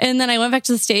 And then I went back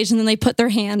to the stage, and then they put their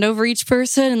hand over each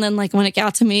person. And then like when it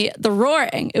got to me, the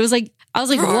roaring, it was like, I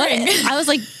was like, roaring. What? I was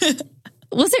like,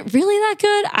 was it really that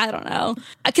good? I don't know.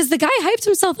 Because the guy hyped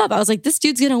himself up. I was like, this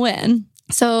dude's going to win.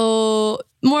 So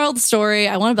moral of the story,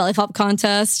 I won a belly flop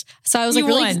contest. So I was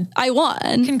like, I won.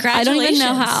 Congratulations. I don't even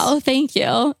know how. Thank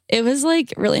you. It was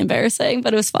like really embarrassing,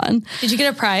 but it was fun. Did you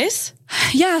get a prize?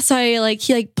 Yeah. So he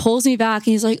like pulls me back,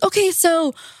 and he's like, okay,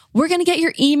 so we're going to get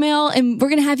your email, and we're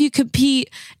going to have you compete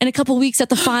in a couple weeks at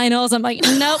the finals. I'm like,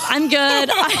 nope, I'm good.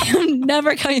 I am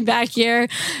never coming back here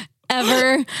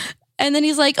ever. And then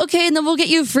he's like, okay, and then we'll get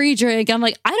you a free drink. I'm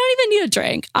like, I don't even need a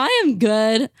drink. I am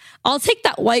good. I'll take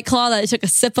that White Claw that I took a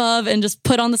sip of and just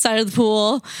put on the side of the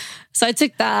pool. So I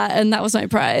took that, and that was my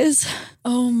prize.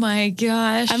 Oh my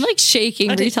gosh. I'm like shaking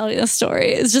retelling this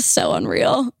story. It's just so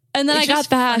unreal. And then I got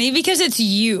back. Funny because it's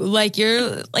you. Like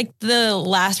you're like the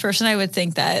last person I would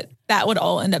think that would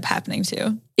all end up happening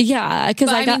to. Yeah, because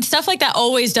I mean, stuff like that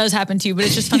always does happen to you, but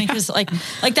it's just funny because like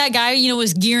that guy,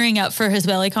 was gearing up for his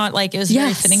belly con. Like it was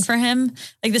very fitting for him.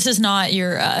 Like this is not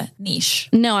your niche.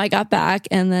 No, I got back,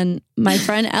 and then my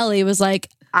friend Ellie was like,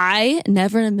 I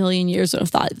never in a million years would have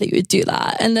thought that you would do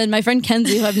that. And then my friend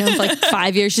Kenzie, who I've known for like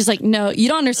 5 years, she's like, no, you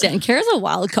don't understand. Kara's a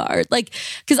wild card. Like,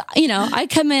 because, I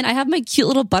come in, I have my cute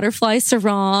little butterfly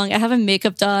sarong. I have my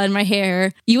makeup done, my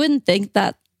hair. You wouldn't think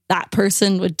that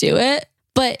person would do it.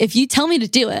 But if you tell me to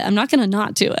do it, I'm not going to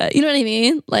not do it. You know what I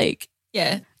mean? Like,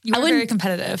 yeah, you are very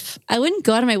competitive. I wouldn't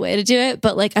go out of my way to do it,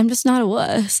 but like, I'm just not a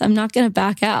wuss. I'm not going to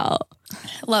back out.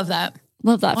 Love that.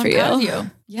 Love that for you. Proud of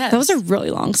you. Yes. That was a really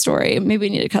long story. Maybe we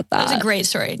need to cut that. That was a great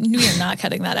story. We are not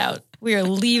cutting that out. We are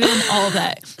leaving all of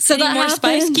that. So any more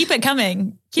spice? Keep it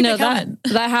coming. Keep it coming.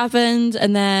 That happened.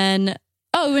 And then,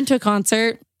 we went to a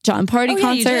concert, John Party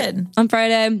concert on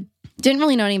Friday. Didn't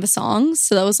really know any of the songs.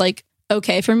 So that was like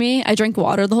okay for me. I drank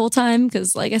water the whole time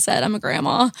because, like I said, I'm a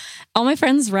grandma. All my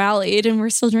friends rallied and we're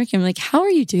still drinking. I'm like, how are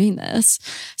you doing this?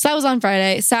 So that was on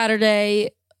Friday. Saturday,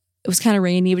 it was kind of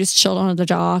rainy. We just chilled on the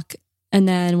dock. And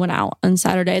then went out on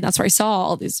Saturday. And that's where I saw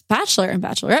all these bachelor and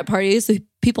bachelorette parties, the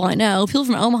people I know, people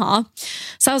from Omaha.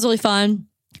 So that was really fun.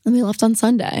 And we left on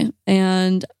Sunday.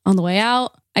 And on the way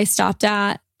out, I stopped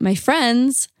at my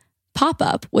friend's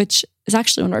pop-up, which is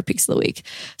actually one of our peaks of the week.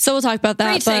 So we'll talk about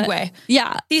that. Great segue.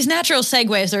 Yeah. These natural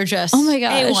segues are just oh my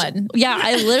gosh. A1. Yeah,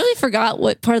 I literally forgot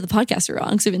what part of the podcast we're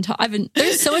on because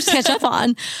there's so much to catch up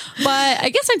on. But I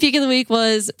guess my peak of the week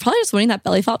was probably just winning that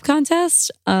belly flop contest.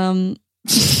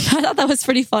 I thought that was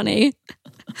pretty funny.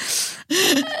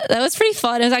 That was pretty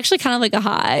fun. It was actually kind of like a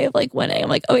high of like winning. I'm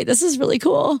like, oh wait, this is really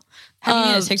cool. Have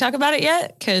you made a TikTok about it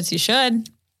yet? Because you should.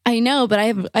 I know, but I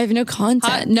have no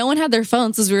content. No one had their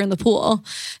phones as we were in the pool.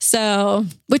 So,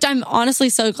 which I'm honestly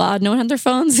so glad no one had their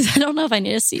phones because I don't know if I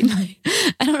need to see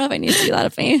that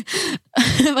of me.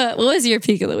 But what was your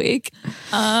peak of the week?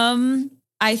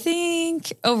 I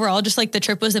think overall, just like the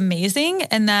trip was amazing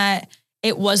and that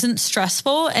it wasn't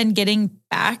stressful. And getting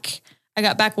back, I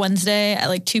got back Wednesday at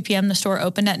like 2 p.m. The store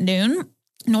opened at noon.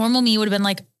 Normal me would have been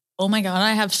like, oh my God,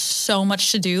 I have so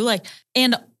much to do. Like,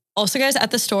 and also guys,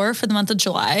 at the store for the month of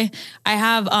July, I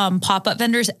have pop-up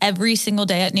vendors every single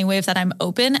day at New Wave that I'm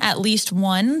open, at least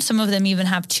one. Some of them even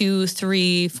have 2,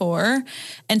 3, 4.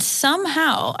 And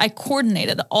somehow I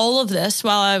coordinated all of this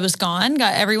while I was gone,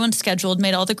 got everyone scheduled,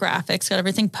 made all the graphics, got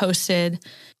everything posted,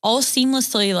 all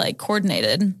seamlessly like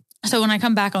coordinated. So when I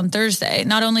come back on Thursday,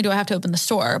 not only do I have to open the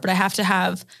store, but I have to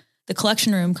have the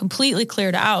collection room completely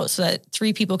cleared out so that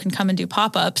 3 people can come and do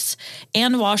pop-ups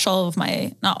and wash all of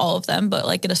not all of them, but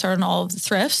like get a start on all of the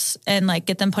thrifts and like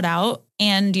get them put out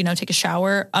and, take a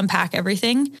shower, unpack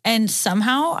everything. And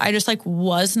somehow I just like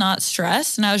was not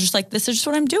stressed. And I was just like, this is just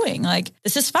what I'm doing. Like,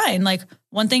 this is fine. Like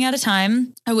one thing at a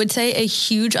time. I would say a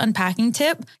huge unpacking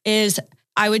tip is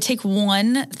I would take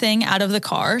one thing out of the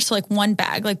car. So like one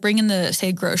bag, like bring in the,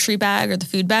 say, grocery bag or the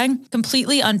food bag,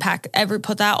 completely unpack,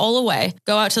 put that all away,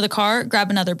 go out to the car, grab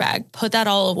another bag, put that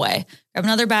all away, grab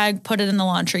another bag, put it in the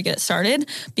laundry, get it started.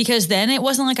 Because then it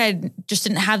wasn't like I just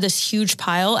didn't have this huge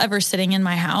pile ever sitting in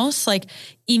my house. Like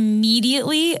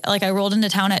immediately, like I rolled into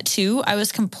town at 2, I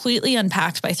was completely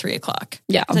unpacked by 3 o'clock.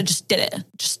 Yeah. So I just did it.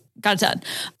 Just got it done,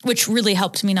 which really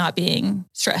helped me not being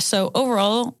stressed. So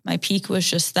overall, my peak was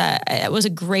just that it was a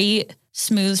great,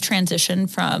 smooth transition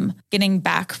from getting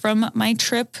back from my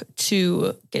trip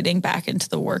to getting back into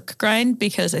the work grind,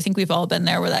 because I think we've all been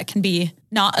there where that can be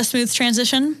not a smooth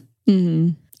transition.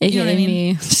 Mm-hmm. You know what I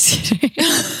mean?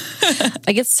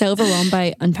 I get so overwhelmed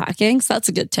by unpacking. So that's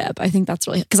a good tip. I think that's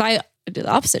really, because I do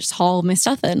the opposite, just haul my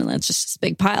stuff in and then it's just this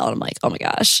big pile. And I'm like, oh my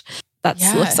gosh, that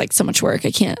looks like so much work. I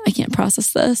can't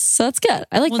process this. So that's good.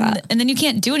 I like that. And then you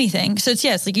can't do anything. So it's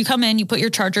like you come in, you put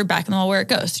your charger back in the wall where it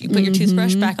goes. You put your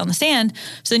toothbrush back on the stand.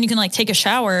 So then you can like take a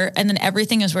shower and then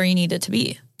everything is where you need it to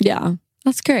be. Yeah.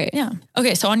 That's great. Yeah.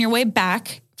 Okay. So on your way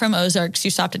back from Ozarks,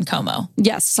 you stopped in Como.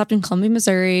 Yes. Stopped in Columbia,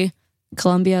 Missouri.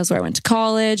 Columbia is where I went to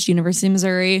college, University of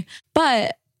Missouri.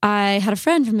 But I had a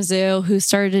friend from Mizzou who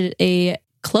started a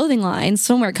clothing line,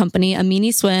 swimwear company,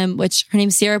 Amini Swim, which her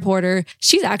name's Sierra Porter.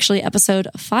 She's actually episode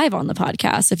 5 on the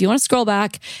podcast. If you want to scroll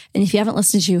back and if you haven't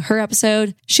listened to her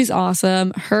episode, she's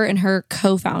awesome. Her and her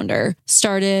co-founder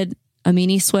started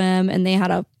Amini Swim and they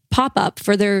had a pop-up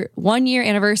for their 1-year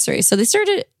anniversary. So they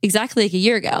started exactly like a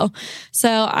year ago. So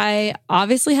I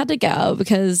obviously had to go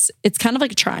because it's kind of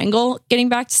like a triangle getting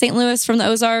back to St. Louis from the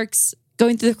Ozarks,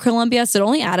 going through Columbia. So it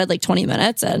only added like 20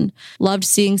 minutes and loved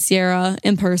seeing Sierra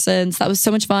in person. So that was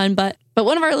so much fun. But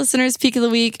one of our listeners' peak of the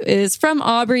week is from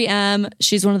Aubrey M.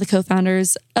 She's one of the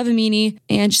co-founders of Amini.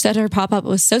 And she said her pop-up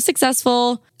was so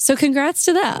successful. So congrats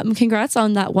to them. Congrats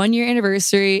on that 1-year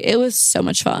anniversary. It was so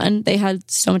much fun. They had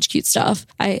so much cute stuff.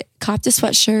 I copped a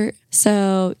sweatshirt.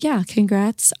 So yeah,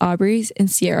 congrats Aubrey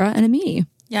and Sierra and Amini.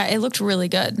 Yeah, it looked really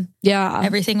good. Yeah.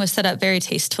 Everything was set up very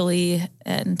tastefully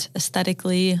and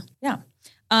aesthetically. Yeah.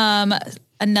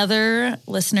 Another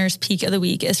listener's peak of the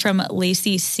week is from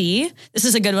Lacey C. This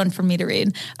is a good one for me to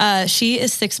read. She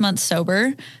is 6 months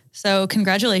sober. So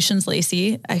congratulations,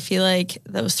 Lacey. I feel like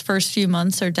those first few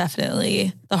months are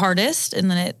definitely the hardest.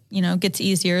 And then it, gets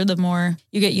easier the more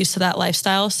you get used to that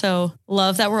lifestyle. So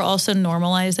love that we're also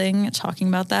normalizing talking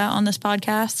about that on this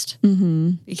podcast,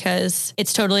 because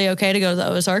it's totally okay to go to the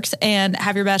Ozarks and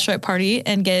have your bachelorette party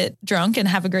and get drunk and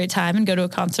have a great time and go to a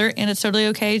concert. And it's totally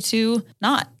okay to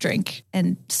not drink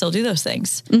and still do those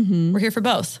things. We're here for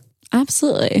both.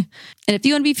 Absolutely. And if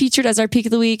you want to be featured as our peak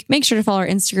of the week, make sure to follow our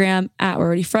Instagram at We're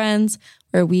Already Friends,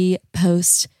 where we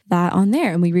post that on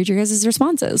there and we read your guys'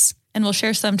 responses. And we'll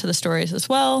share some to the stories as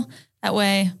well. That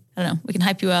way, I don't know, we can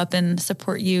hype you up and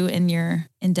support you in your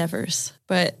endeavors.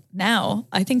 But now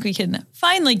I think we can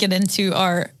finally get into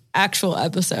our actual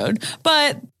episode.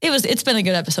 But it's been a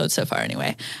good episode so far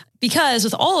anyway. Because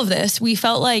with all of this, we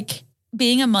felt like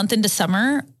being a month into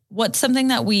summer, what's something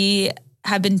that we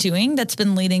have been doing that's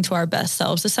been leading to our best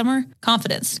selves this summer?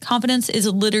 Confidence. Confidence is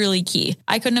literally key.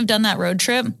 I couldn't have done that road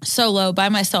trip solo by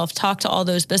myself, talk to all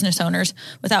those business owners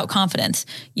without confidence.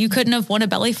 You couldn't have won a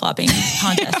belly flopping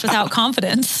contest without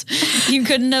confidence. You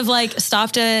couldn't have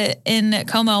stopped in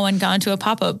Como and gone to a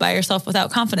pop-up by yourself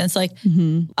without confidence.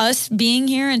 Us being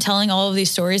here and telling all of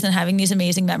these stories and having these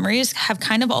amazing memories have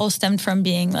kind of all stemmed from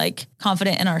being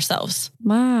confident in ourselves.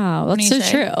 Wow. That's so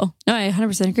true. No, I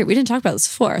 100% agree. We didn't talk about this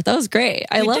before. That was great.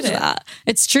 I love that.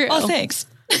 It's true. Oh, thanks.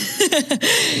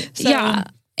 Yeah.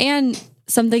 And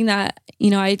something that,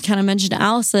 I kind of mentioned to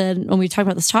Allison when we talked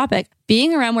about this topic,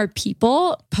 being around more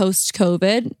people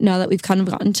post-COVID, now that we've kind of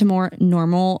gotten to more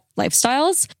normal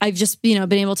lifestyles, I've just,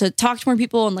 been able to talk to more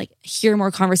people and hear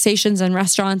more conversations in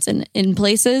restaurants and in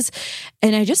places.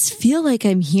 And I just feel like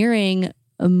I'm hearing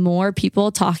more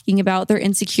people talking about their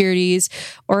insecurities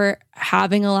or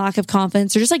having a lack of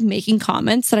confidence or just making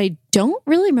comments that I don't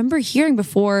really remember hearing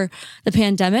before the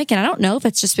pandemic. And I don't know if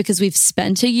it's just because we've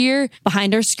spent a year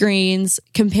behind our screens,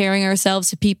 comparing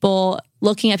ourselves to people,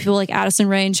 looking at people like Addison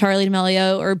Rae and Charli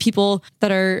D'Amelio, or people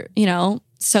that are,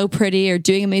 so pretty or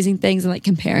doing amazing things and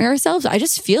comparing ourselves. I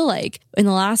just feel like in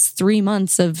the last 3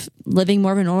 months of living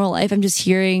more of a normal life, I'm just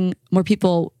hearing more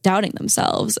people doubting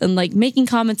themselves and making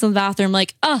comments in the bathroom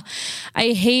I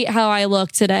hate how I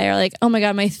look today, or oh my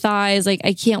God, my thighs, I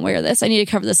can't wear this. I need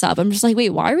to cover this up. I'm just wait,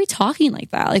 why are we talking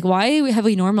like that? Why have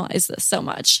we normalized this so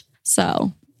much?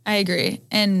 So I agree.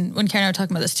 And when Karen and I were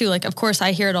talking about this too, of course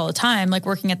I hear it all the time,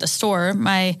 working at the store,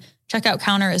 my checkout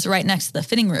counter is right next to the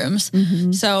fitting rooms.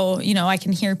 So, I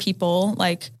can hear people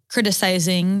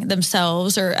criticizing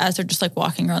themselves or as they're just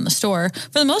walking around the store.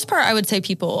 For the most part, I would say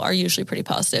people are usually pretty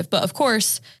positive. But of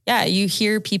course, yeah, you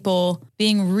hear people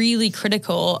being really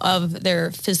critical of their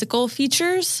physical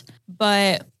features.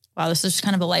 But wow, this is just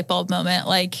kind of a light bulb moment.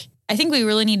 I think we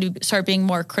really need to start being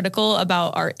more critical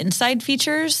about our inside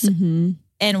features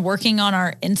and working on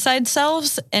our inside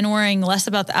selves and worrying less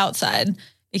about the outside,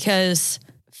 because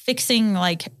fixing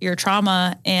your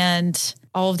trauma and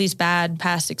all of these bad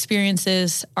past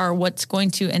experiences are what's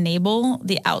going to enable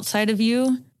the outside of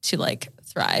you to like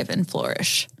thrive and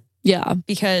flourish. Yeah.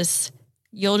 Because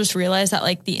you'll just realize that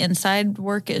like the inside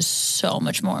work is so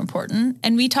much more important.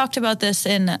 And we talked about this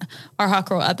in our Hot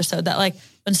Girl episode that like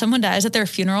when someone dies at their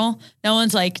funeral, no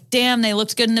one's like, damn, they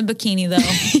looked good in a bikini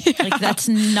though. Yeah. Like that's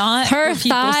not her what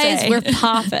people thighs say. were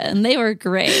popping. They were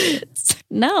great.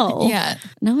 No. Yeah.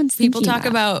 No one's People thinking talk that.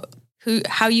 about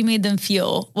how you made them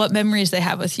feel, what memories they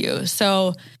have with you.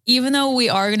 So even though we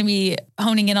are going to be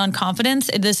honing in on confidence,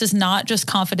 this is not just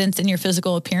confidence in your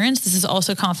physical appearance. This is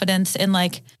also confidence in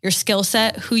like your skill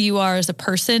set, who you are as a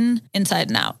person inside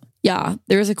and out. Yeah.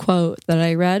 There was a quote that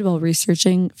I read while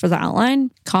researching for the outline.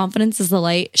 Confidence is the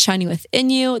light shining within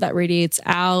you that radiates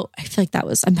out. I feel like that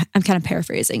was, I'm kind of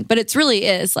paraphrasing, but it really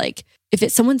is like, if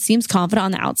someone seems confident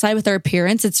on the outside with their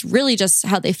appearance, it's really just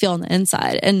how they feel on the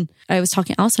inside. And I was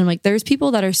talking to Allison, I'm like, there's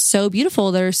people that are so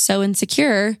beautiful, that are so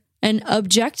insecure. And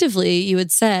objectively, you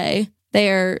would say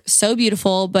they're so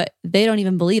beautiful, but they don't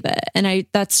even believe it. And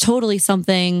that's totally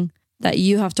something that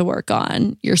you have to work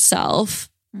on yourself.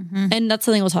 Mm-hmm. And that's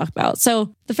something we'll talk about.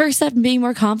 So the first step in being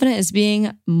more confident is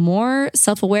being more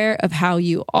self-aware of how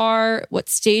you are, what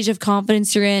stage of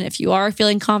confidence you're in, if you are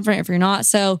feeling confident, if you're not.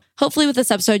 So hopefully with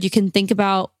this episode, you can think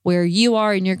about where you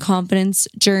are in your confidence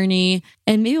journey,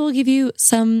 and maybe we'll give you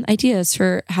some ideas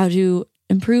for how to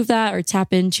improve that or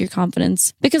tap into your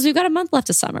confidence, because we've got a month left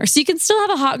of summer. So you can still have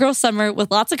a hot girl summer with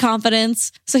lots of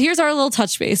confidence. So here's our little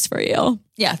touch base for you.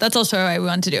 Yeah, that's also why we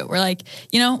want to do it. We're like,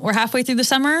 we're halfway through the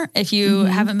summer. If you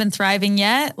haven't been thriving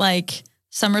yet, like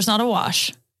summer's not a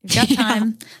wash. You've got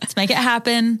time. Let's make it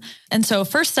happen. And so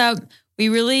first up, we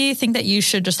really think that you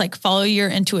should just like follow your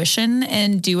intuition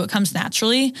and do what comes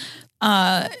naturally.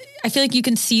 I feel like you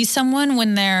can see someone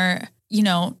when they're,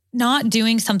 not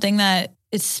doing something that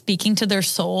is speaking to their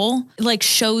soul, like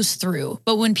shows through.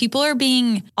 But when people are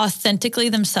being authentically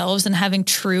themselves and having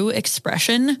true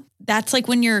expression, that's like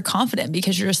when you're confident,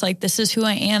 because you're just like, this is who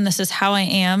I am. This is how I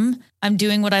am. I'm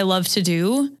doing what I love to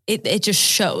do. It just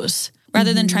shows,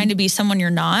 rather than trying to be someone you're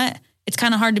not. It's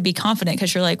kind of hard to be confident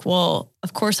because you're like, well,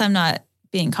 of course I'm not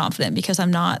being confident because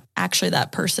I'm not actually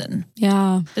that person.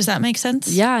 Yeah. Does that make sense?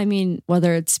 Yeah. I mean,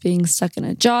 whether it's being stuck in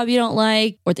a job you don't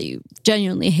like or that you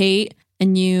genuinely hate,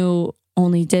 and you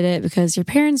only did it because your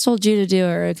parents told you to do it,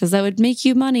 or because that would make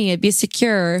you money, it'd be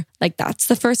secure. Like that's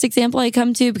the first example I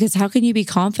come to, because how can you be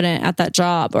confident at that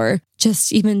job, or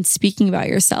just even speaking about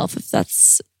yourself if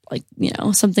that's like,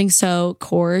 something so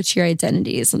core to your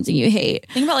identity is something you hate.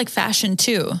 Think about like fashion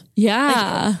too.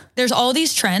 Yeah. Like, there's all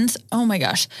these trends. Oh my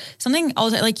gosh. Something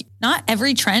like not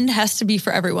every trend has to be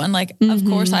for everyone. Like, of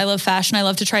course I love fashion. I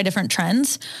love to try different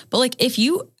trends, but like if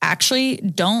you actually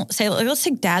don't say, like, let's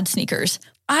take dad sneakers.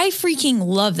 I freaking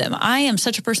love them. I am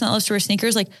such a person that loves to wear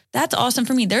sneakers. Like that's awesome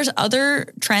for me. There's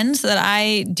other trends that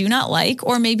I do not like,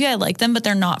 or maybe I like them, but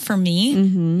they're not for me.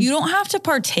 You don't have to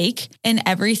partake in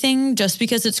everything just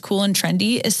because it's cool and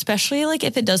trendy, especially like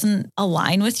if it doesn't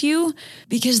align with you,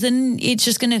 because then it's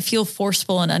just going to feel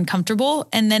forceful and uncomfortable.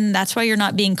 And then that's why you're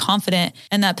not being confident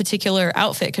in that particular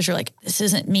outfit, because you're like, this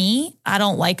isn't me. I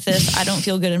don't like this. I don't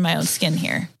feel good in my own skin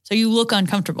here. So you look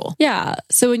uncomfortable. Yeah.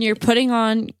 So when you're putting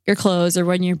on your clothes or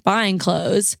when you're buying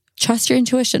clothes, trust your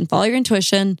intuition, follow your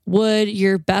intuition. Would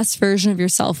your best version of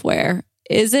yourself wear?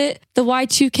 Is it the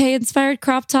Y2K inspired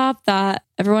crop top that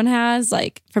everyone has,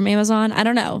 like from Amazon? I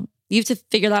don't know. You have to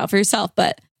figure that out for yourself.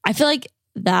 But I feel like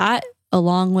that,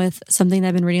 along with something that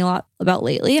I've been reading a lot about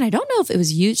lately, and I don't know if it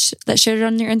was you that shared it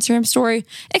on your Instagram story.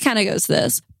 It kind of goes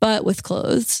this, but with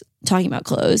clothes, talking about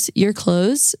clothes, your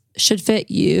clothes should fit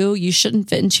you. You shouldn't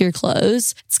fit into your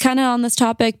clothes. It's kind of on this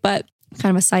topic, but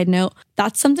kind of a side note.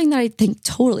 That's something that I think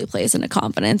totally plays into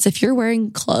confidence. If you're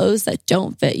wearing clothes that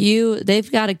don't fit you, they've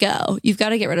got to go. You've got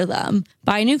to get rid of them.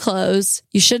 Buy new clothes.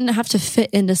 You shouldn't have to fit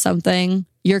into something.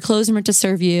 Your clothes are meant to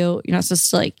serve you. You're not supposed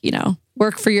to like,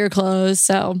 work for your clothes.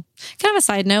 So kind of a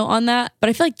side note on that, but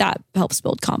I feel like that helps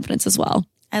build confidence as well.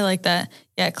 I like that.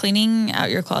 Yeah, cleaning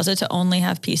out your closet to only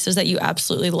have pieces that you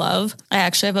absolutely love. I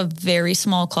actually have a very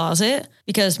small closet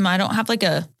because I don't have like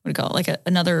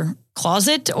another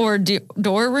closet or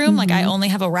door room. Like I only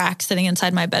have a rack sitting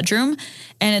inside my bedroom,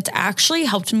 and it's actually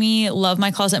helped me love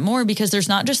my closet more, because there's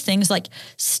not just things like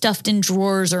stuffed in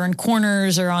drawers or in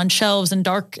corners or on shelves in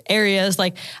dark areas.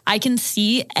 Like I can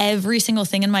see every single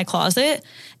thing in my closet,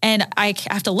 and I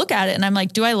have to look at it and I'm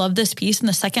like, do I love this piece? And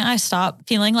the second I stop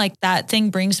feeling like that thing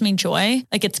brings me joy,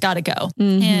 like it's got to go.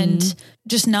 And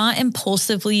just not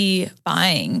impulsively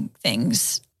buying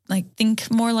things. Like think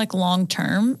more like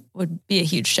long-term would be a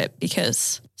huge tip,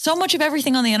 because so much of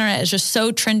everything on the internet is just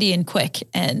so trendy and quick.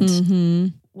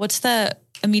 And what's the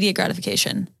immediate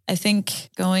gratification? I think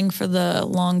going for the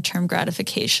long-term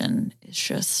gratification is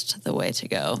just the way to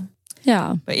go.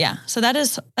 Yeah. But yeah, so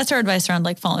that's our advice around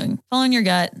like following your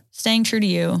gut, staying true to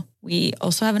you. We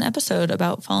also have an episode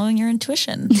about following your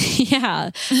intuition.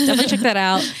 Yeah, definitely check that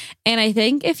out. And I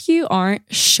think if you aren't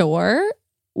sure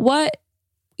what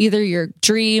either your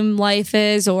dream life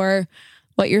is or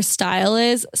what your style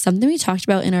is, something we talked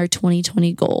about in our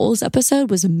 2020 goals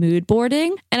episode was mood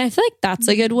boarding. And I feel like that's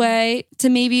a good way to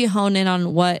maybe hone in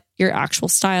on what your actual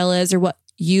style is or what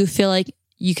you feel like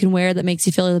you can wear that makes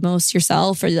you feel the most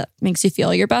yourself or that makes you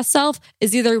feel your best self.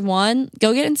 Is either one,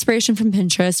 go get inspiration from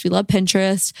Pinterest. We love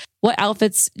Pinterest. What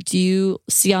outfits do you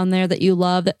see on there that you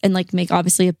love and like make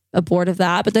obviously a board of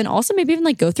that, but then also maybe even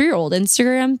like go through your old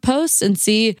Instagram posts and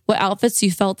see what outfits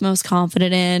you felt the most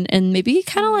confident in and maybe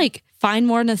kind of like find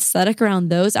more an aesthetic around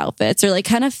those outfits or like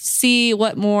kind of see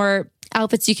what more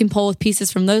outfits you can pull with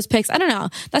pieces from those pics. I don't know.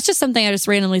 That's just something I just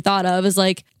randomly thought of is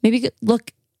like maybe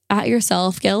look at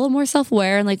yourself, get a little more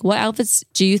self-aware and like what outfits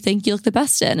do you think you look the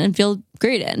best in and feel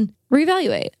great in?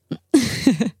 Reevaluate.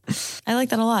 I like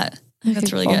that a lot.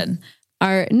 That's really good.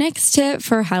 Our next tip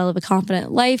for how to live a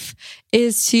confident life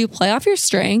is to play off your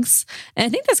strengths. And I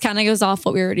think this kind of goes off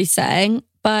what we were already saying,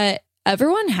 but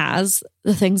everyone has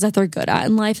the things that they're good at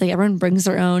in life. Like everyone brings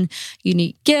their own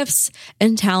unique gifts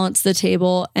and talents to the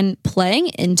table, and playing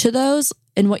into those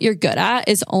and what you're good at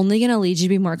is only going to lead you to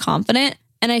be more confident.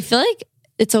 And I feel like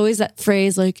it's always that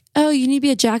phrase like, oh, you need to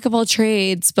be a jack of all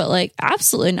trades, but like,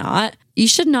 absolutely not. You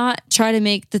should not try to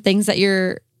make the things that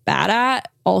you're bad at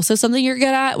also something you're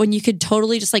good at when you could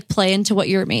totally just like play into what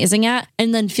you're amazing at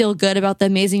and then feel good about the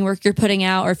amazing work you're putting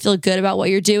out or feel good about what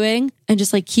you're doing and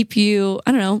just like keep you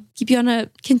on a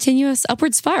continuous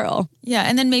upward spiral. Yeah.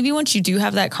 And then maybe once you do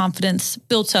have that confidence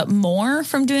built up more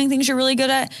from doing things you're really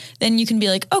good at, then you can be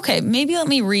like, okay, maybe let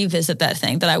me revisit that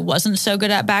thing that I wasn't so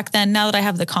good at back then. Now that I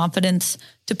have the confidence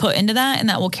to put into that, and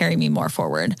that will carry me more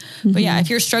forward. Mm-hmm. But yeah, if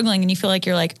you're struggling and you feel like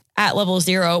you're like at level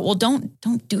 0, well, don't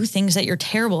do things that you're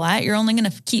terrible at. You're only going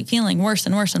to keep feeling worse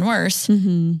and worse and worse.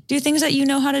 Mm-hmm. Do things that you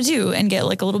know how to do and get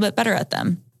like a little bit better at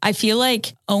them. I feel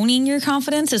like owning your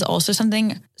confidence is also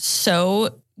something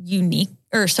so unique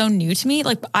or so new to me.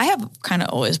 Like I have kind of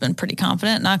always been pretty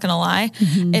confident, not gonna lie.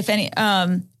 Mm-hmm. If any,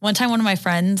 one time one of my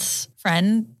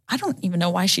friend, I don't even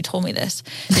know why she told me this.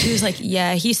 She was like,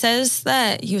 yeah, he says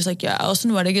that, he was like, yeah,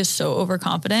 Allison Wettig is so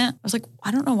overconfident. I was like,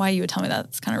 I don't know why you would tell me that.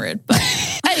 It's kind of rude, but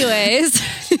anyways.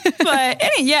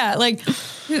 Yeah, like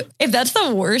if that's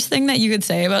the worst thing that you could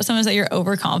say about someone is that you're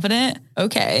overconfident,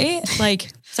 okay.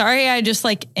 Like, sorry, I just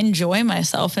like enjoy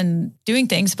myself and doing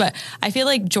things. But I feel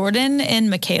like Jordan and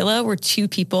Michaela were two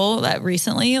people that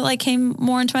recently like came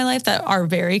more into my life that are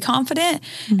very confident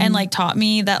and like taught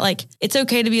me that like, it's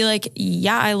okay to be like,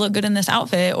 yeah, I look good in this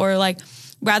outfit. Or like,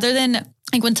 rather than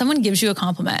like when someone gives you a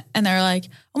compliment and they're like,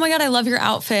 oh my God, I love your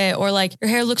outfit. Or like, your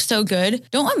hair looks so good.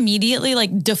 Don't immediately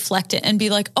like deflect it and be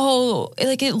like, oh,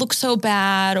 like it looks so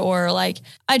bad. Or like,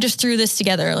 I just threw this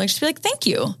together. Like, just be like, thank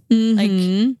you.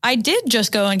 Mm-hmm. Like I did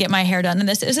just go and get my hair done and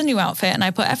this is a new outfit and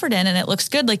I put effort in and it looks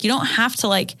good. Like you don't have to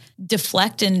like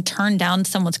deflect and turn down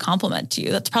someone's compliment to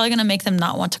you. That's probably going to make them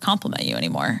not want to compliment you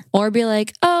anymore. Or be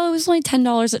like, oh, it was only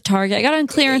 $10 at Target. I got on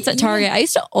clearance at Target. I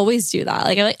used to always do that.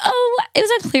 Like I'm like, oh, it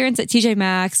was on clearance at TJ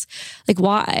Maxx. Like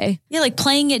why? Yeah, like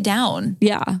playing it down.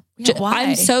 Yeah. Why?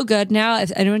 I'm so good now.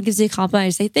 If anyone gives me a compliment, I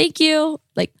just say, thank you.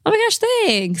 Like, oh my gosh,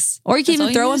 thanks. Or you can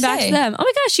even throw one back to them. Oh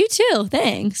my gosh, you too.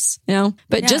 Thanks. You know,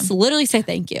 but just literally say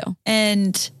thank you.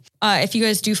 And if you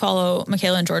guys do follow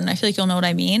Michaela and Jordan, I feel like you'll know what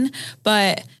I mean.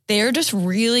 But they're just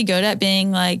really good at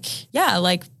being like, yeah,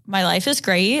 like my life is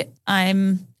great. I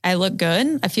look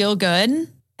good. I feel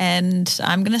good. And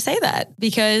I'm going to say that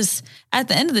because at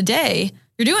the end of the day,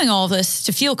 you're doing all of this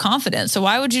to feel confident. So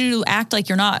why would you act like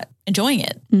you're not enjoying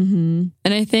it? Mm-hmm.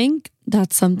 And I think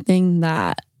that's something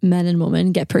that men and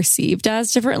women get perceived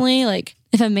as differently. Like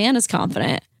if a man is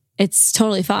confident, it's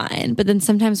totally fine. But then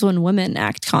sometimes when women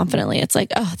act confidently, it's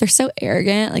like, oh, they're so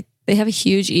arrogant. Like they have a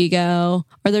huge ego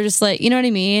or they're just like, you know what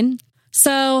I mean?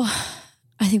 So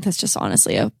I think that's just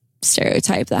honestly a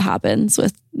stereotype that happens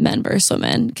with men versus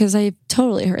women. Because I've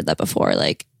totally heard that before.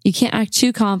 Like, you can't act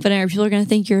too confident or people are going to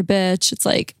think you're a bitch. It's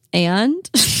like, and?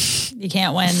 You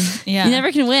can't win. Yeah. You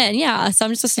never can win. Yeah. So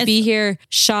I'm just supposed to be here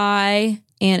shy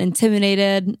and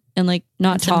intimidated and like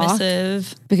not submissive.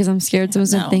 Talk because I'm scared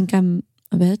someone's going to think I'm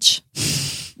a bitch.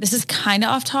 This is kind of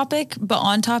off topic, but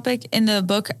on topic. In the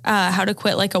book, How to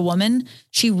Quit Like a Woman,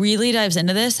 she really dives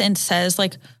into this and says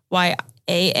like why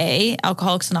AA,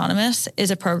 Alcoholics Anonymous,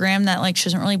 is a program that like she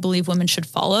doesn't really believe women should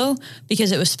follow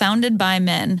because it was founded by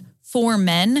men for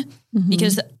men,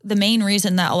 because the main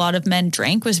reason that a lot of men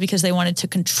drank was because they wanted to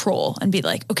control and be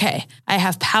like, okay, I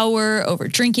have power over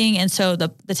drinking. And so the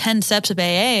 10 steps of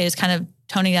AA is kind of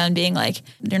toning down and being like,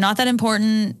 you're not that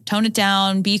important, tone it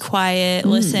down, be quiet,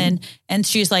 listen. And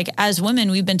she's like, as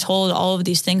women, we've been told all of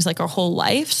these things like our whole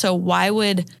life. So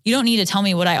you don't need to tell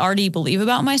me what I already believe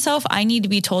about myself. I need to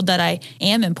be told that I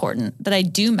am important, that I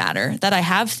do matter, that I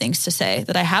have things to say,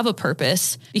 that I have a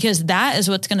purpose, because that is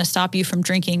what's going to stop you from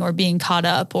drinking or being caught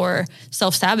up or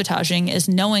self-sabotaging, is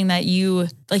knowing that you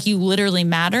literally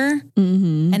matter.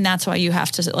 And that's why you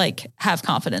have to like have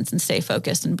confidence and stay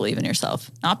focused and believe in yourself,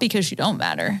 not because you don't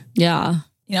matter. Yeah.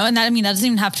 You know, and that doesn't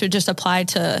even have to just apply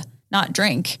to not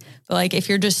drink, but like if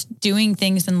you're just doing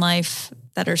things in life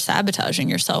that are sabotaging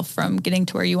yourself from getting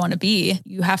to where you want to be,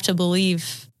 you have to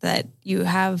believe that you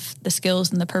have the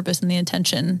skills and the purpose and the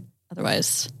intention.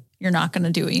 Otherwise, you're not going to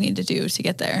do what you need to do to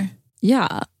get there.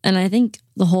 Yeah. And I think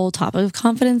the whole topic of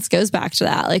confidence goes back to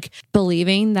that, like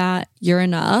believing that you're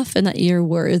enough and that you're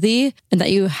worthy and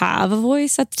that you have a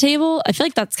voice at the table. I feel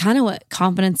like that's kind of what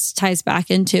confidence ties back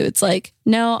into. It's like,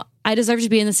 no, I deserve to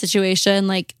be in this situation.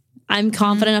 Like, I'm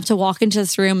confident enough to walk into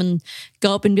this room and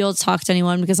go up and be able to talk to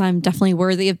anyone because I'm definitely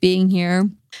worthy of being here.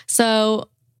 So,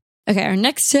 okay, our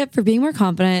next tip for being more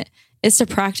confident is to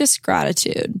practice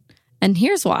gratitude. And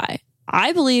here's why.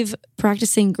 I believe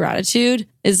practicing gratitude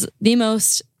is the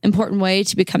most important way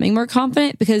to becoming more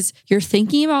confident, because you're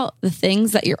thinking about the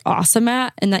things that you're awesome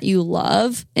at and that you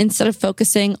love instead of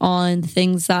focusing on the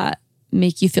things that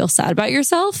make you feel sad about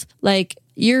yourself. Like,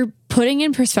 you're putting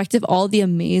in perspective all the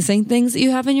amazing things that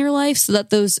you have in your life so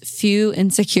that those few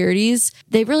insecurities,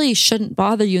 they really shouldn't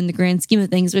bother you in the grand scheme of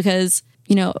things. Because,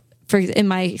 you know, in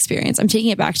my experience, I'm taking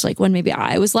it back to like when maybe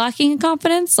I was lacking in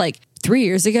confidence, like 3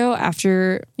 years ago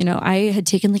after, you know, I had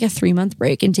taken like a 3-month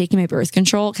break and taken my birth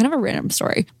control, kind of a random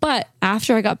story. But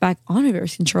after I got back on my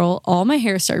birth control, all my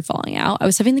hair started falling out. I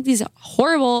was having like these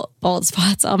horrible bald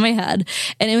spots on my head.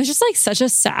 And it was just like such a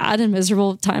sad and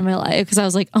miserable time in my life because I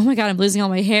was like, oh my God, I'm losing all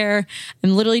my hair.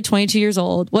 I'm literally 22 years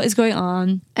old. What is going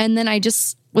on? And then I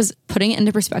just was putting it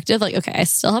into perspective. Like, okay, I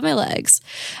still have my legs.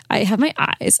 I have my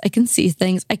eyes. I can see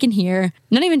things. I can hear.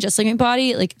 Not even just like my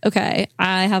body. Like, okay,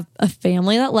 I have a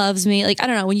family that loves me. Like, I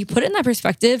don't know. When you put it in that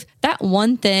perspective, that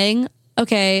one thing,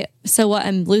 okay, so what?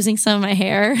 I'm losing some of my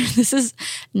hair. This is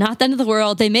not the end of the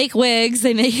world. They make wigs.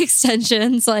 They make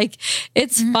extensions. Like,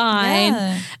 it's fine.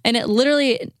 Yeah. And it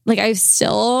literally, like, I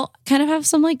still kind of have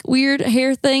some like weird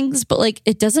hair things, but like,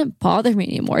 it doesn't bother me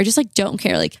anymore. I just like don't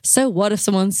care. Like, so what if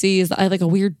someone sees that I have like a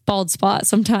weird bald spot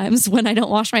sometimes when I don't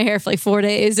wash my hair for like 4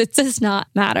 days? It does not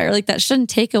matter. Like, that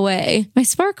shouldn't take away my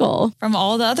sparkle From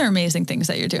all the other amazing things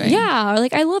that you're doing. Yeah. Or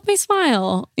like, I love my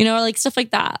smile, you know, or like stuff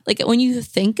like that. Like, when you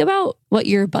think about what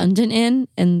you're abundant in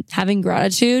and having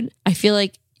gratitude, I feel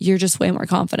like you're just way more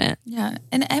confident. Yeah.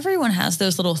 And everyone has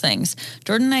those little things.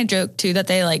 Jordan and I joke too that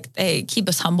they keep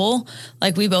us humble.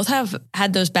 Like, we both have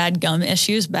had those bad gum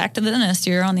issues. Back to the dentist.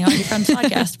 You're on the Audio Friends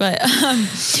podcast. But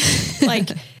like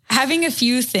having a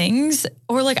few things,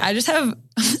 or like I just have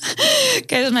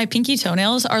guys, my pinky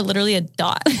toenails are literally a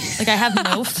dot. Like, I have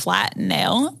no flat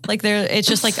nail. Like, it's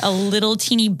just like a little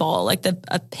teeny ball, like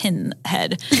a pin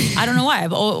head. I don't know why.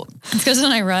 It's because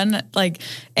when I run, like,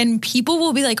 and people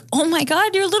will be like, "Oh my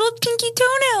God, your little pinky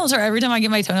toenails!" Or every time I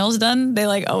get my toenails done, they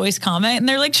like always comment and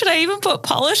they're like, "Should I even put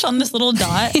polish on this little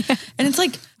dot?" Yeah. And it's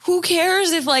like, who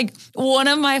cares if like one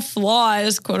of my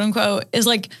flaws, quote unquote, is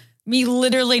like me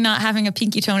literally not having a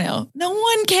pinky toenail? No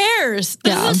one cares.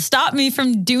 That doesn't stop me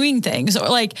from doing things, or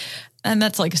like, and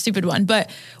that's like a stupid one, but,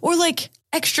 or like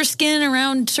extra skin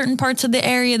around certain parts of the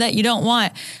area that you don't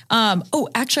want. Oh,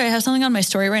 actually I have something on my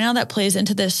story right now that plays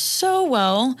into this so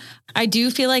well. I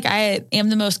do feel like I am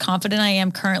the most confident I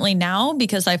am currently now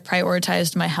because I've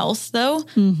prioritized my health though,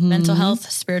 mental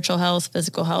health, spiritual health,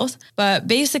 physical health. But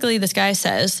basically this guy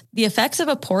says the effects of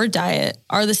a poor diet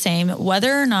are the same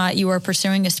whether or not you are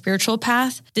pursuing a spiritual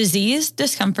path, disease,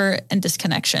 discomfort, and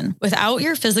disconnection. Without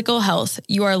your physical health,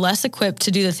 you are less equipped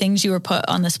to do the things you were put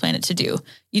on this planet to do.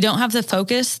 You don't have the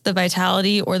focus, the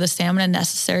vitality, or the stamina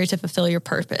necessary to fulfill your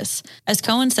purpose. As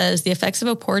Cohen says, the effects of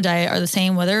a poor diet are the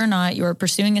same whether or not you are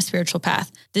pursuing a spiritual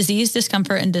path, disease,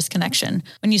 discomfort, and disconnection.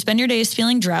 When you spend your days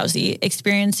feeling drowsy,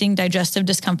 experiencing digestive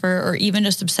discomfort, or even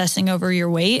just obsessing over your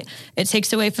weight, it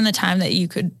takes away from the time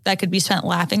that could be spent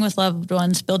laughing with loved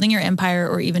ones, building your empire,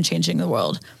 or even changing the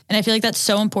world. And I feel like that's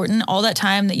so important. All that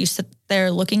time that you sit there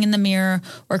looking in the mirror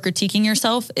or critiquing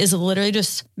yourself is literally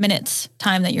just minutes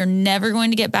time that you're never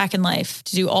going to get back in life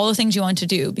to do all the things you want to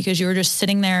do because you were just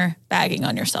sitting there bagging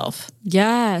on yourself.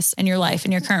 Yes. And your life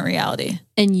and your current reality.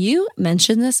 And you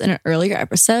mentioned this in an earlier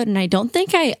episode, and I don't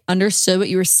think I understood what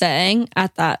you were saying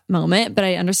at that moment, but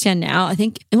I understand now. I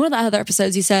think in one of the other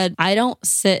episodes, you said, I don't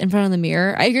sit in front of the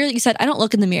mirror. I agree that you said, I don't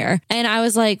look in the mirror. And I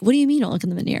was like, what do you mean don't look in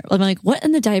the mirror? I'm like, what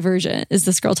in the Divergent is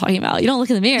this girl talking about? You don't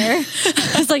look in the mirror.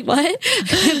 I was like, what?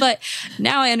 But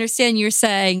now I understand you're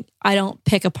saying, I don't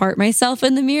pick apart myself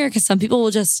in the mirror, because some people will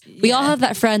just, we all have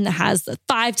that friend that has the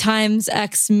 5 times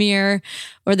X mirror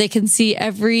where they can see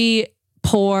every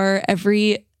pore,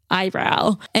 every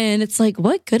eyebrow. And it's like,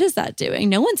 what good is that doing?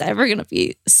 No one's ever going to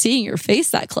be seeing your face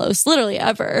that close, literally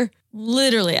ever.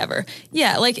 Literally ever.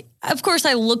 Yeah. Like, of course,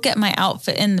 I look at my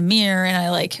outfit in the mirror and I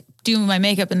like do my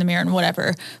makeup in the mirror and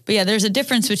whatever. But yeah, there's a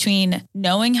difference between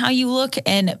knowing how you look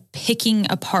and picking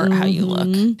apart how you look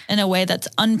in a way that's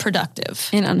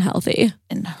unproductive and unhealthy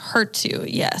and hurts you.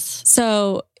 Yes.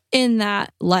 So in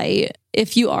that light,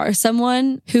 if you are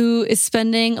someone who is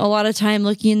spending a lot of time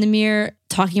looking in the mirror,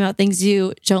 talking about things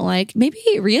you don't like, maybe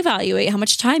reevaluate how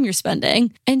much time you're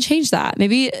spending and change that.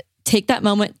 Maybe take that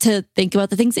moment to think about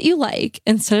the things that you like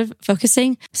instead of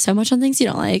focusing so much on things you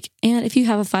don't like. And if you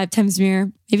have a 5 times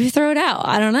mirror, maybe throw it out.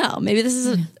 I don't know. Maybe this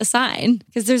is a sign,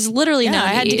 because there's literally no need. I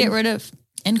had to get rid of,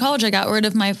 in college, I got rid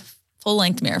of my full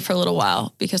length mirror for a little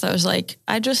while because I was like,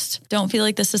 I just don't feel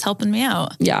like this is helping me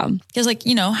out. Yeah. Because like,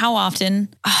 you know, how often,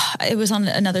 it was on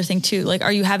another thing too. Like,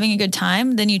 are you having a good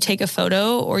time? Then you take a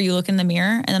photo or you look in the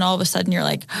mirror and then all of a sudden you're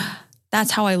like, that's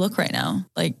how I look right now.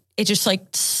 Like, it just like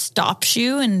stops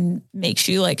you and makes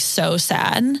you like so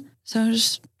sad. So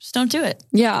just don't do it.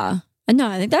 Yeah. And no,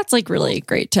 I think that's like really a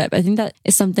great tip. I think that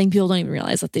is something people don't even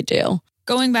realize that they do.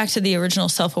 Going back to the original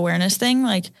self-awareness thing,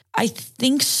 like I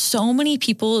think so many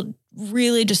people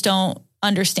really just don't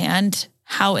understand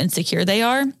how insecure they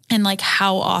are and like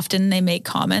how often they make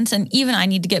comments. And even I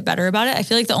need to get better about it. I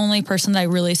feel like the only person that I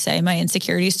really say my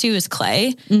insecurities to is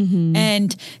Clay.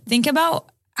 And think about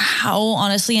how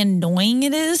honestly annoying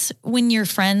it is when your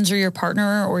friends or your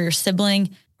partner or your sibling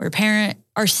or your parent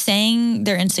are saying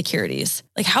their insecurities.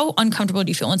 Like, how uncomfortable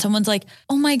do you feel when someone's like,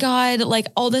 oh my God, like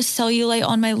all this cellulite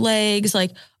on my legs,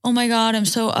 like, oh my God, I'm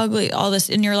so ugly, all this.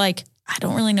 And you're like, I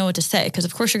don't really know what to say. Cause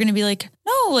of course you're going to be like,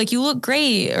 no, like you look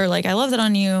great. Or like, I love that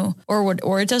on you,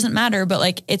 or it doesn't matter. But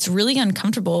like, it's really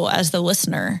uncomfortable as the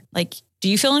listener. Like, do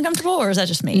you feel uncomfortable or is that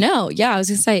just me? No. Yeah. I was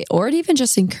going to say, or it even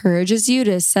just encourages you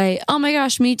to say, oh my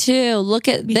gosh, me too. Look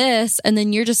at this. And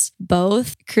then you're just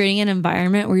both creating an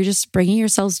environment where you're just bringing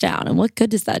yourselves down. And what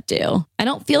good does that do? I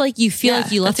don't feel like you feel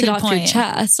like you left it off your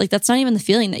chest. Like that's not even the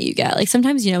feeling that you get. Like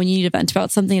sometimes, you know, when you need to vent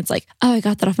about something, it's like, oh, I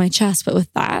got that off my chest. But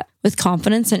with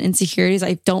confidence and insecurities,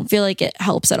 I don't feel like it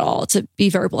helps at all to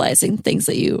be verbalizing things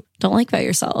that you don't like about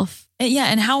yourself. Yeah.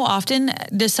 And how often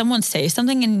does someone say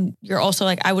something and you're also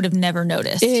like, I would have never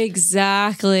noticed?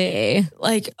 Exactly.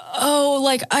 Like, oh,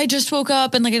 like I just woke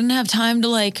up and like I didn't have time to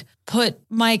like put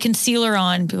my concealer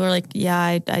on. People are like, yeah,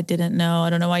 I didn't know. I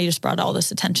don't know why you just brought all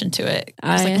this attention to it.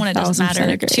 It's like when it doesn't matter.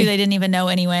 Agree. 2, they didn't even know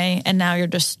anyway. And now you're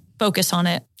just focus on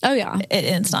it. Oh yeah.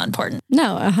 It's not important.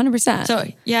 No, 100%. So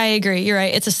yeah, I agree. You're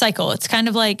right. It's a cycle. It's kind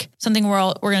of like something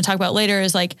we're going to talk about later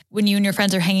is like when you and your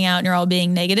friends are hanging out and you're all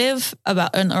being negative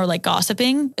about, or like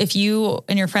gossiping. If you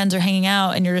and your friends are hanging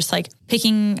out and you're just like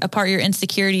picking apart your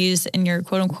insecurities and your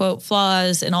quote unquote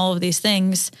flaws and all of these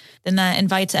things, then that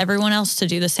invites everyone else to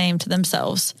do the same to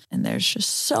themselves. And there's just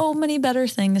so many better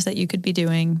things that you could be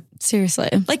doing. Seriously.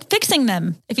 Like fixing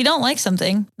them. If you don't like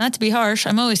something, not to be harsh,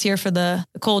 I'm always here for the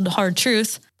cold, hard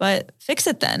truth, but fix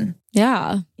it then.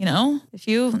 Yeah. You know, if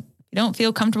you don't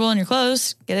feel comfortable in your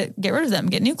clothes, get rid of them,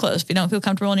 get new clothes. If you don't feel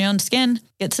comfortable in your own skin,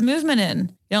 get some movement in. If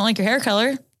you don't like your hair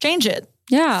color, change it.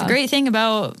 Yeah. It's a great thing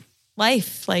about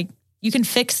life. Like you can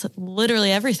fix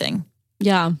literally everything.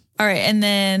 Yeah. All right. And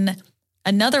then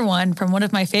another one from one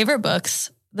of my favorite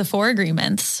books, The 4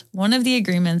 Agreements. One of the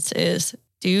agreements is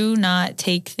do not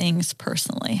take things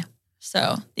personally.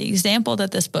 So the example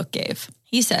that this book gave,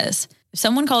 he says, if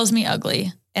someone calls me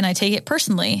ugly and I take it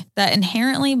personally, that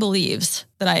inherently believes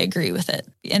that I agree with it.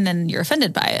 And then you're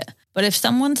offended by it. But if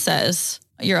someone says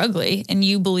you're ugly and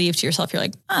you believe to yourself, you're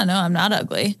like, oh no, I'm not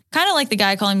ugly. Kind of like the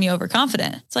guy calling me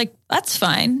overconfident. It's like, that's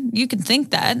fine. You can think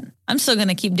that. I'm still going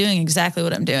to keep doing exactly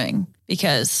what I'm doing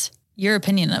because your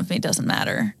opinion of me doesn't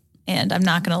matter. And I'm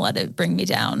not going to let it bring me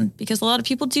down because a lot of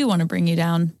people do want to bring you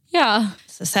down. Yeah.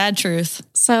 It's a sad truth.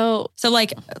 So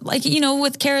like, you know,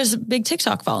 with Kara's big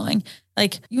TikTok following,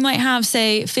 like you might have,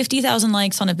 say, 50,000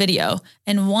 likes on a video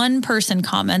and one person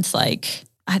comments like,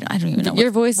 I don't even know.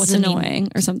 Your voice is annoying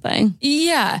or something.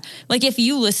 Yeah. Like if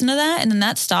you listen to that and then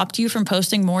that stopped you from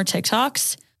posting more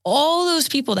TikToks, all those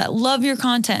people that love your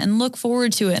content and look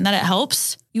forward to it and that it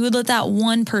helps, you would let that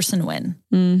one person win.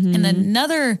 Mm-hmm. And then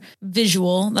another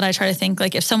visual that I try to think,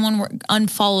 like if someone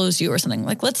unfollows you or something,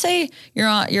 like let's say you're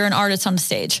an artist on a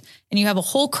stage and you have a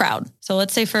whole crowd. So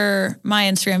let's say for my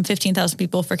Instagram, 15,000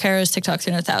 people, for Kara's TikTok,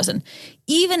 300,000.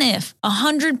 Even if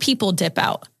 100 people dip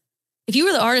out, if you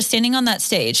were the artist standing on that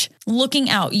stage, looking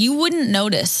out, you wouldn't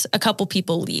notice a couple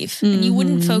people leave. Mm-hmm. And you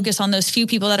wouldn't focus on those few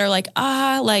people that are like,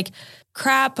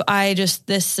 crap,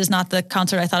 this is not the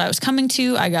concert I thought I was coming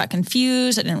to. I got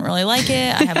confused. I didn't really like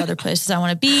it. I have other places I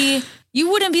want to be. You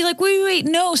wouldn't be like, wait,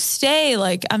 no, stay.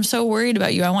 Like, I'm so worried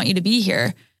about you. I want you to be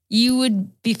here. You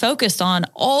would be focused on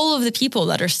all of the people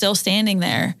that are still standing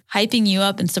there, hyping you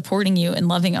up and supporting you and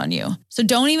loving on you. So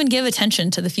don't even give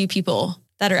attention to the few people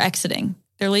that are exiting.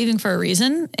 They're leaving for a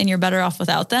reason and you're better off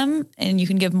without them. And you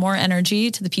can give more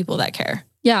energy to the people that care.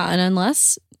 Yeah. And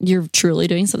unless you're truly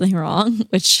doing something wrong,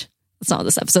 which that's not what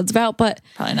this episode's about, but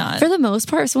probably not. For the most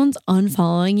part, someone's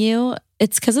unfollowing you.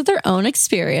 It's because of their own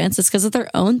experience. It's because of their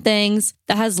own things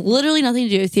that has literally nothing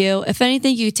to do with you. If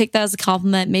anything, you take that as a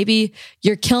compliment. Maybe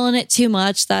you're killing it too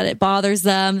much that it bothers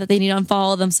them, that they need to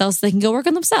unfollow themselves so they can go work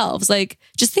on themselves. Like,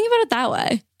 just think about it that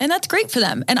way. And that's great for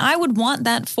them. And I would want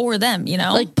that for them, you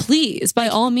know? Like, please, by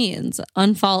all means,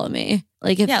 unfollow me.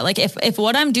 Like, if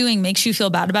what I'm doing makes you feel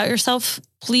bad about yourself,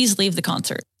 please leave the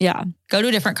concert. Yeah. Go to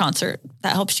a different concert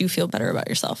that helps you feel better about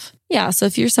yourself. Yeah. So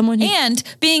if you're someone who... And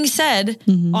being said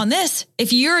on this,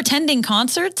 if you're attending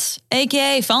concerts,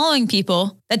 AKA following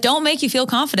people that don't make you feel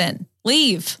confident,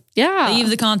 leave. Yeah.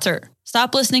 Leave the concert.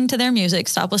 Stop listening to their music.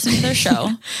 Stop listening to their show.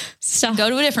 Stop.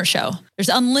 Go to a different show. There's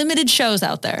unlimited shows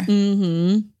out there.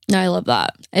 Mm-hmm. No, I love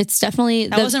that. It's definitely...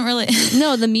 wasn't really...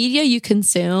 No, the media you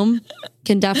consume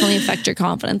can definitely affect your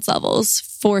confidence levels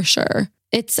for sure.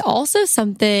 It's also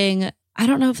something... I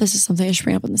don't know if this is something I should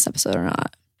bring up in this episode or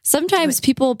not. Sometimes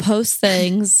people post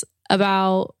things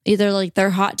about either like their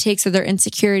hot takes or their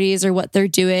insecurities or what they're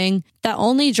doing that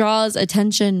only draws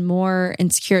attention more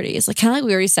insecurities. Like kind of like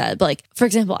we already said, but like, for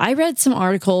example, I read some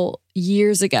article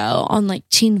years ago on like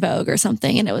Teen Vogue or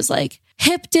something. And it was like,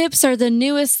 hip dips are the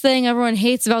newest thing everyone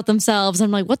hates about themselves.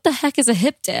 I'm like, what the heck is a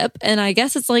hip dip? And I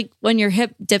guess it's like when your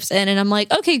hip dips in and I'm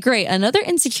like, okay, great. Another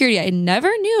insecurity I never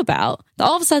knew about that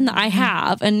all of a sudden I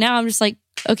have. And now I'm just like,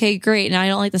 okay, great. Now I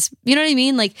don't like this. You know what I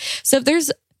mean? Like, so if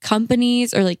there's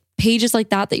companies or like pages like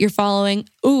that you're following,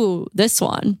 ooh, this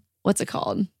one, what's it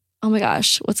called? Oh my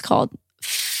gosh, what's it called?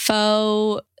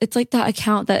 Faux. It's like that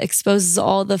account that exposes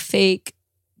all the fake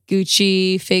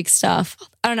Gucci, fake stuff.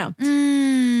 I don't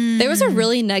know. There was a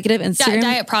really negative Instagram.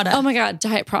 Diet Prada. Oh my God,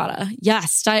 Diet Prada.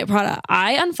 Yes, Diet Prada.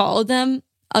 I unfollowed them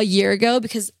a year ago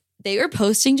because they were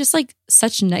posting just like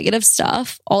such negative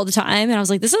stuff all the time. And I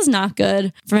was like, this is not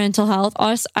good for mental health.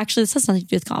 Actually, this has nothing to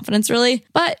do with confidence really.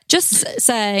 But just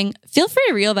saying, feel free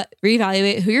to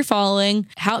reevaluate who you're following,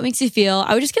 how it makes you feel.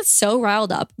 I would just get so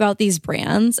riled up about these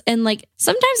brands. And like,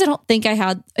 sometimes I don't think I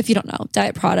had, if you don't know,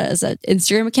 Diet Prada is an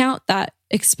Instagram account that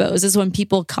exposes when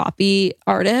people copy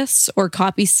artists or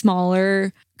copy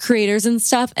smaller creators and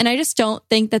stuff. And I just don't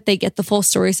think that they get the full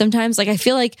story sometimes. Like, I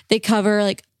feel like they cover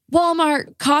like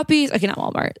Walmart copies. Okay, not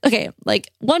Walmart. Okay, like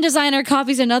one designer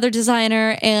copies another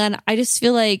designer. And I just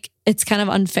feel like it's kind of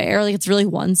unfair. Like it's really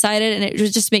one-sided and it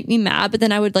would just make me mad. But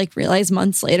then I would like realize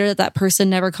months later that that person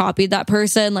never copied that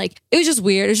person. Like it was just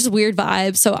weird. It was just weird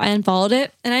vibes. So I unfollowed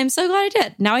it and I'm so glad I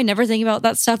did. Now I never think about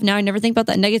that stuff. Now I never think about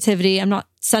that negativity. I'm not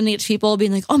sending it to people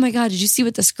being like, oh my God, did you see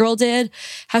what this girl did?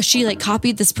 How she like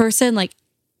copied this person? Like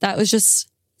that was just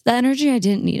the energy I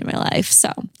didn't need in my life.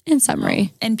 So in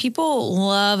summary. And people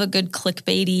love a good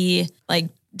clickbaity, like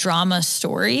drama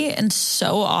story. And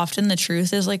so often the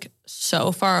truth is like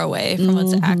so far away from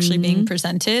what's actually being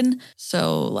presented.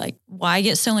 So like, why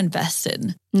get so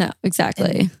invested? No,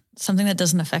 exactly. Something that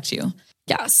doesn't affect you.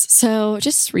 Yes. So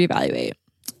just reevaluate.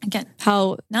 Again,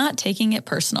 how not taking it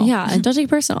personal. Yeah. And don't take it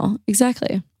personal.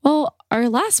 Exactly. Well, our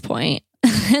last point,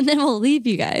 and then we'll leave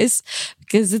you guys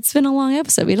because it's been a long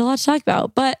episode. We had a lot to talk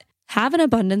about, but have an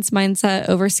abundance mindset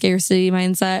over scarcity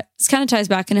mindset. This kind of ties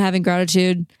back into having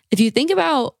gratitude. If you think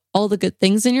about all the good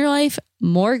things in your life,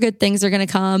 more good things are going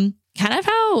to come. Kind of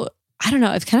how, I don't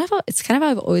know, it's kind of how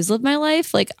I've always lived my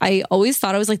life. Like I always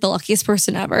thought I was like the luckiest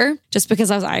person ever just because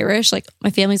I was Irish. Like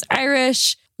my family's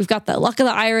Irish. We've got the luck of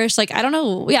the Irish. Like, I don't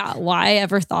know, why I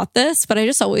ever thought this, but I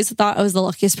just always thought I was the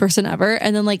luckiest person ever.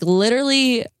 And then like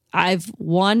literally I've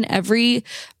won every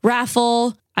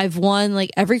raffle. I've won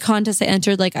like every contest I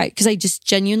entered, like because I just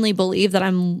genuinely believe that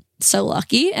I'm so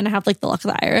lucky and I have like the luck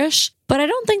of the Irish. But I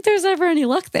don't think there's ever any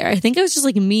luck there. I think it was just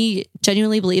like me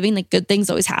genuinely believing like good things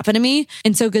always happen to me.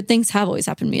 And so good things have always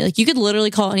happened to me. Like you could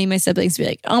literally call any of my siblings and be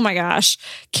like, oh my gosh,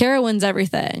 Kara wins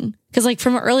everything. Because like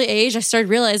from an early age, I started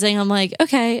realizing I'm like,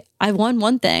 okay, I won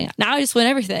one thing. Now I just win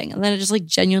everything. And then it just like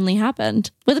genuinely happened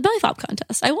with a belly flop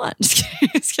contest. I won. Just kidding.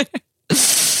 Just kidding.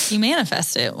 You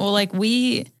manifest it. Well, like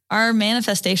our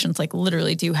manifestations like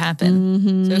literally do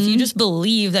happen. So if you just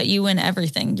believe that you win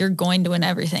everything, you're going to win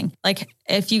everything. Like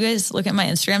if you guys look at my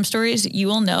Instagram stories, you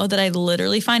will know that I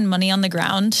literally find money on the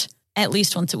ground at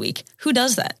least once a week. Who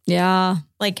does that? Yeah.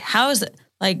 Like how is it?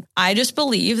 Like, I just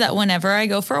believe that whenever I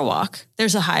go for a walk,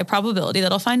 there's a high probability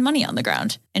that I'll find money on the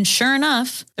ground. And sure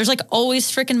enough, there's like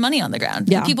always freaking money on the ground.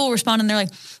 Yeah. And people respond and they're like,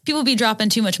 people be dropping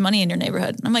too much money in your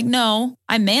neighborhood. And I'm like, no,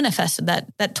 I manifested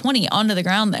that 20 onto the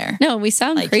ground there. No, we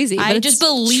sound like, crazy. But I just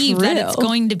believe that it's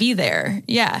going to be there.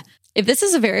 Yeah. If this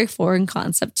is a very foreign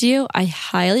concept to you, I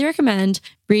highly recommend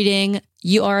reading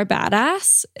You Are a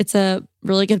Badass. It's a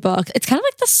really good book. It's kind of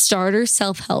like the starter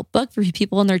self-help book for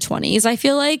people in their 20s. I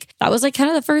feel like that was like kind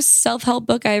of the first self-help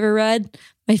book I ever read.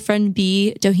 My friend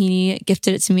B. Doheny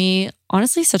gifted it to me.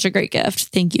 Honestly, such a great gift.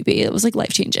 Thank you, B. It was like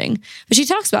life-changing. But she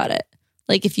talks about it.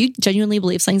 Like if you genuinely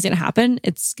believe something's going to happen,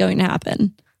 it's going to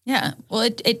happen. Yeah. Well,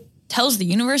 it tells the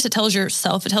universe, it tells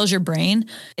yourself, it tells your brain,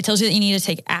 it tells you that you need to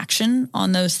take action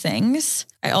on those things.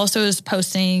 I also was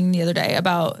posting the other day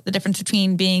about the difference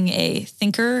between being a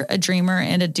thinker, a dreamer,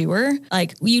 and a doer.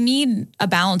 Like you need a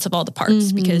balance of all the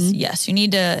parts because yes, you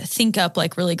need to think up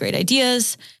like really great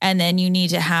ideas. And then you need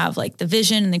to have like the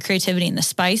vision and the creativity and the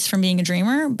spice from being a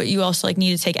dreamer, but you also like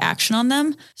need to take action on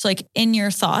them. So like in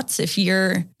your thoughts, if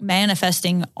you're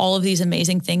manifesting all of these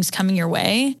amazing things coming your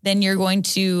way, then you're going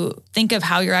to think of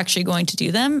how you're actually going to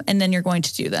do them. And then you're going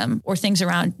to do them, or things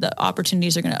around the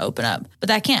opportunities are going to open up. But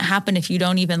that can't happen if you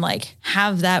don't even like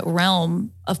have that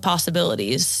realm of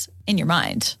possibilities in your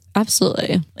mind.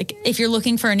 Absolutely. Like if you're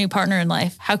looking for a new partner in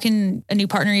life, how can a new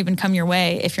partner even come your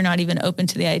way if you're not even open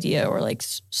to the idea or like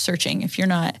searching? If you're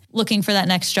not looking for that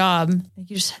next job,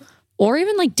 you just... Or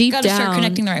even like deep down, start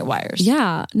connecting the right wires.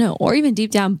 Yeah, no. Or even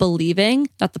deep down believing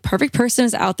that the perfect person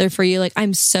is out there for you. Like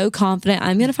I'm so confident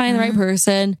I'm going to find the right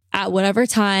person at whatever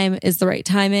time is the right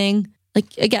timing. Like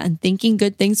again, thinking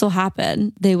good things will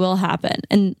happen. They will happen.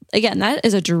 And again, that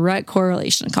is a direct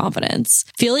correlation to confidence.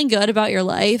 Feeling good about your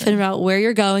life and about where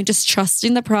you're going, just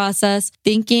trusting the process,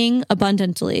 thinking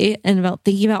abundantly and about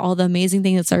thinking about all the amazing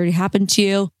things that's already happened to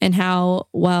you and how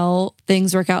well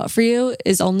things work out for you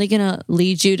is only going to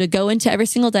lead you to go into every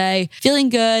single day feeling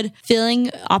good,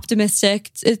 feeling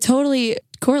optimistic. It totally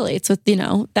correlates with, you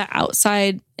know, that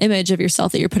outside image of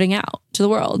yourself that you're putting out to the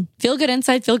world. Feel good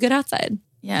inside, feel good outside.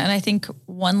 Yeah. And I think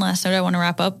one last note I want to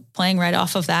wrap up playing right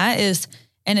off of that is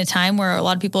in a time where a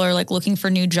lot of people are like looking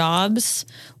for new jobs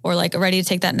or like ready to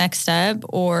take that next step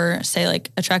or say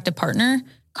like attract a partner.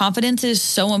 Confidence is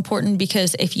so important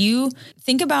because if you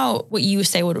think about what you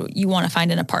say, what you want to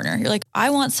find in a partner, you're like, I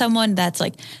want someone that's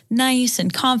like nice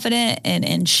and confident and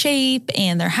in shape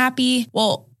and they're happy.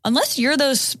 Well, unless you're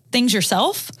those things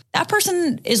yourself, that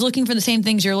person is looking for the same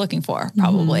things you're looking for,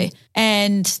 probably.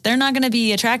 And they're not going to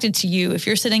be attracted to you if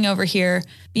you're sitting over here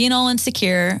being all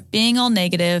insecure, being all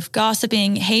negative,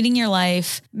 gossiping, hating your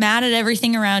life, mad at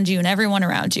everything around you and everyone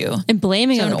around you. And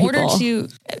blaming so other in order people.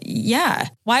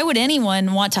 Why would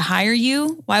anyone want to hire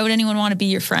you? Why would anyone want to be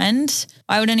your friend?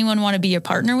 Why would anyone want to be your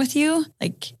partner with you?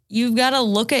 Like you've got to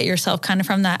look at yourself kind of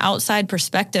from that outside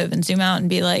perspective and zoom out and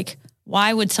be like,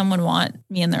 why would someone want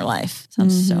me in their life?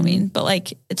 Sounds so mean, but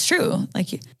like, it's true. Like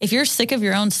if you're sick of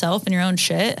your own self and your own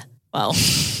shit, well,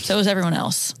 so is everyone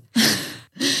else.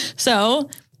 So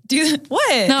do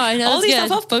what? No, I know. All these good.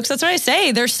 self-help books, that's what I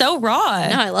say. They're so raw.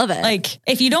 No, I love it. Like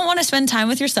if you don't want to spend time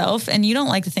with yourself and you don't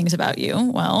like the things about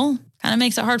you, well, kind of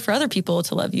makes it hard for other people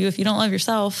to love you if you don't love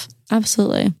yourself.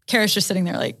 Absolutely. Kara's just sitting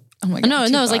there like, oh my God.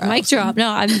 No, it's like mic drop. No,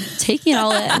 I'm taking it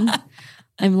all in.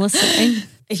 I'm listening.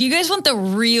 If you guys want the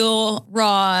real,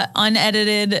 raw,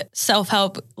 unedited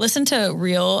self-help, listen to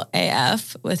Real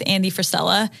AF with Andy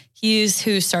Frisella. He's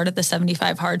who started the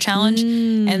 75 Hard Challenge.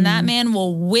 And that man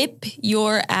will whip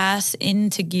your ass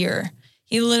into gear.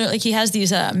 He has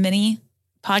these mini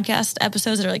podcast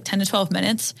episodes that are like 10 to 12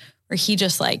 minutes where he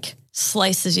just like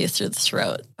slices you through the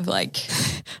throat of like...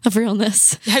 of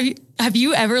realness. Have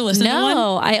you ever listened to one?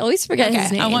 No, I always forget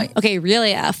his name. Okay, Real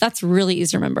AF. That's really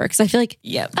easy to remember because I feel like,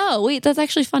 oh, wait, that's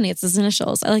actually funny. It's his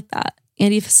initials. I like that.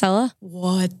 Andy Frisella.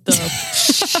 What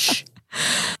the...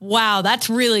 Wow, that's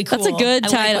really cool. That's a good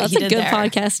title. That's a good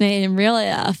podcast name. Real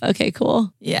AF. Okay,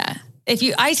 cool. Yeah.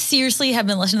 I seriously have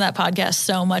been listening to that podcast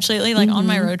so much lately, like on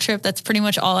my road trip, that's pretty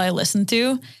much all I listen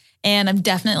to. And I'm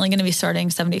definitely going to be starting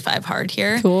 75 Hard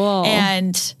here. Cool.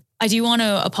 And I do want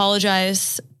to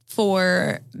apologize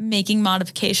for making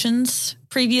modifications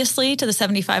previously to the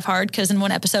 75 Hard. Cause in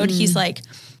one episode, he's like,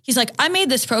 I made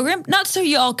this program not so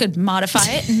y'all could modify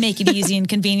it and make it easy and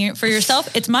convenient for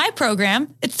yourself. It's my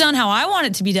program. It's done how I want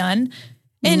it to be done.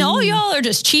 And all y'all are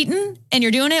just cheating and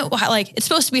you're doing it like it's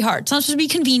supposed to be hard. It's not supposed to be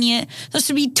convenient. It's supposed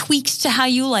to be tweaks to how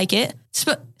you like it.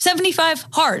 75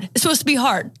 Hard. It's supposed to be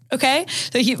hard. Okay.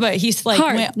 So he's like,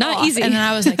 hard, not off. easy. And then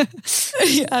I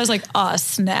was like, oh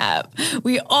snap.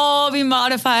 We all be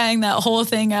modifying that whole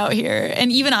thing out here.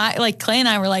 And even Clay and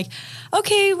I were like,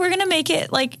 okay, we're going to make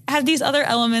it like have these other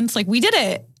elements. Like we did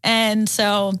it. And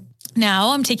so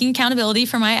now I'm taking accountability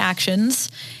for my actions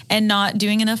and not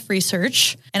doing enough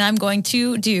research. And I'm going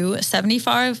to do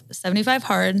 75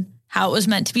 Hard, how it was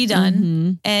meant to be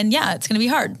done. And yeah, it's going to be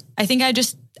hard. I think I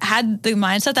just had the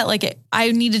mindset that like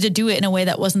I needed to do it in a way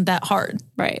that wasn't that hard.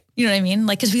 Right. You know what I mean?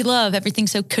 Like, cause we love everything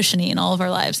so cushiony in all of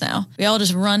our lives now. We all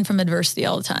just run from adversity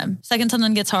all the time. Second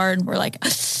something gets hard, we're like,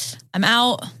 I'm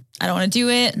out. I don't want to do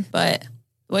it. But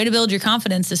the way to build your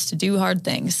confidence is to do hard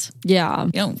things. Yeah.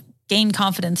 You don't gain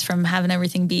confidence from having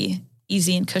everything be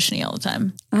easy and cushiony all the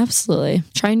time. Absolutely.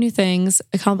 Trying new things,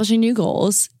 accomplishing new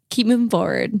goals, keep moving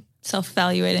forward.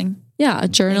 Self-evaluating. Yeah.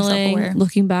 Journaling,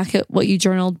 looking back at what you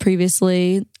journaled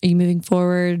previously. Are you moving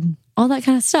forward? All that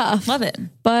kind of stuff. Love it.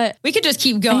 But we could just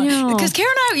keep going. Because Kara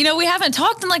and I, we haven't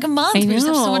talked in like a month. We just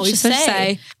have so much to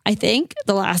say. I think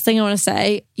the last thing I want to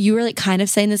say, you were like kind of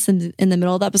saying this in the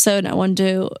middle of the episode, and I wanted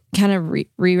to kind of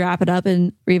re-wrap it up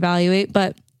and reevaluate.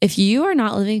 But if you are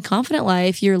not living a confident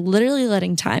life, you're literally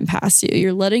letting time pass you.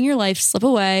 You're letting your life slip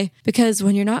away because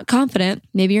when you're not confident,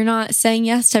 maybe you're not saying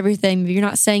yes to everything. Maybe you're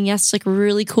not saying yes to like a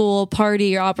really cool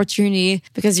party or opportunity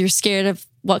because you're scared of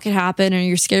what could happen or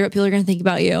you're scared what people are going to think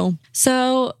about you.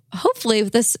 So hopefully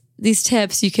with these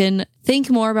tips, you can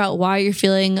think more about why you're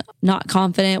feeling not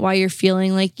confident, why you're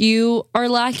feeling like you are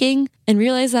lacking, and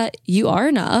realize that you are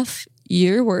enough.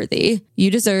 You're worthy.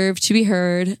 You deserve to be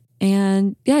heard.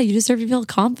 And yeah, you deserve to feel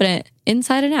confident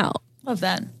inside and out. Love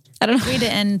that. I don't know. Way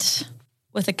to end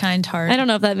with a kind heart. I don't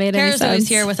know if that made any sense. Kara's always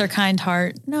here with her kind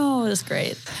heart. No, it was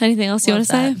great. Anything else you want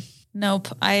to say? Nope.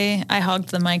 I hogged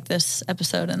the mic this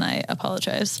episode and I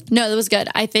apologize. No, that was good.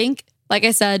 I think, like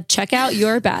I said, check out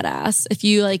You're Badass if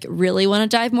you like really want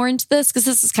to dive more into this, because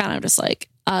this is kind of just like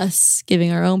us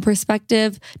giving our own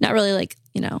perspective, not really like,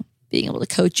 being able to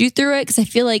coach you through it. Because I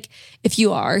feel like if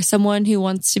you are someone who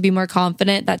wants to be more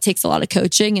confident, that takes a lot of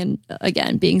coaching and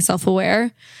again, being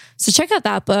self-aware. So check out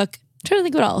that book. I'm trying to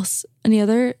think what else. Any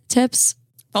other tips?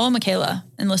 Follow Michaela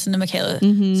and listen to Michaela.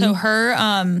 So her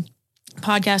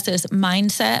podcast is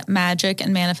Mindset, Magic,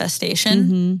 and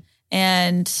Manifestation.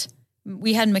 And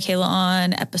we had Michaela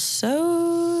on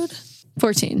episode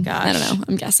 14. Gosh. I don't know.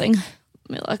 I'm guessing. Let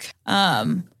me look.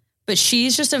 But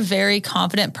she's just a very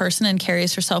confident person and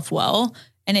carries herself well.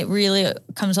 And it really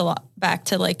comes a lot back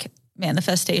to like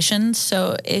manifestation.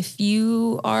 So if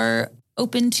you are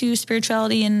open to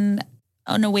spirituality and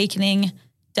an awakening,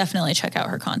 definitely check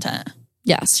out her content.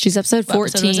 Yes, she's episode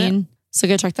 14. So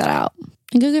go check that out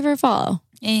and go give her a follow.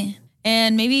 Yeah.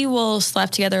 And maybe we'll slap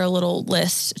together a little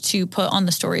list to put on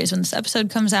the stories when this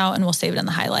episode comes out, and we'll save it in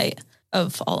the highlight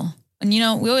of all. And, we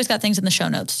always got things in the show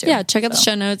notes too. Yeah, check out the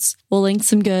show notes. We'll link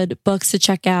some good books to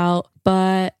check out.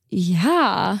 But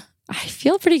yeah, I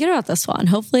feel pretty good about this one.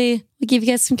 Hopefully we give you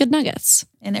guys some good nuggets.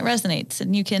 And it resonates.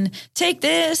 And you can take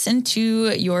this into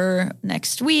your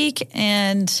next week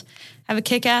and have a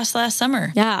kick-ass last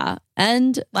summer. Yeah.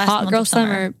 And hot girl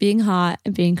summer, being hot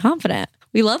and being confident.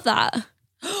 We love that.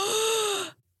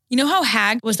 You know how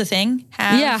HAG was the thing?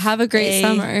 Have a great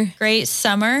summer. Great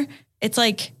summer. It's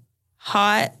like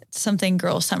hot something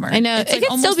girl summer. I know. It's it like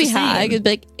could still be HAG. It'd be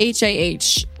like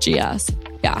HAHGS.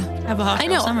 Yeah. Have a hot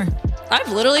girl summer.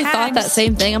 I've literally thought that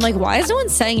same thing. I'm like, why is no one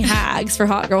saying hags for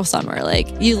hot girl summer?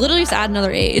 Like, you literally just add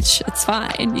another H. It's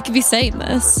fine. You could be saying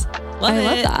this. I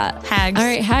love that. Hags. All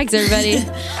right, hags, everybody.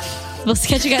 We'll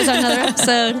catch you guys on another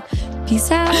episode.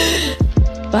 Peace out.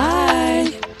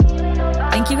 Bye.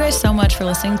 Thank you guys so much for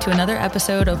listening to another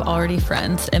episode of Already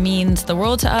Friends. It means the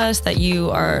world to us that you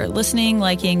are listening,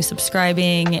 liking,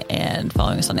 subscribing, and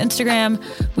following us on Instagram.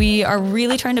 We are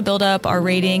really trying to build up our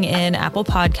rating in Apple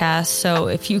Podcasts. So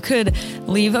if you could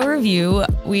leave a review,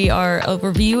 we are a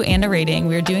review and a rating.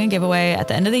 We're doing a giveaway at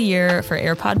the end of the year for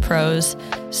AirPod Pros.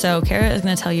 So Kara is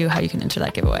going to tell you how you can enter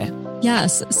that giveaway.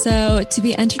 Yes. So to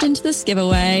be entered into this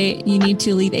giveaway, you need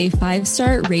to leave a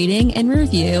 5-star rating and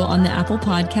review on the Apple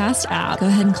Podcast app. Go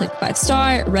ahead and click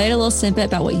 5-star, write a little snippet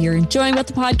about what you're enjoying about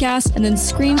the podcast, and then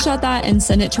screenshot that and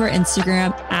send it to our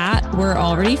Instagram at We're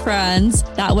Already Friends.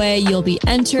 That way you'll be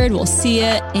entered. We'll see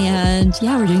it. And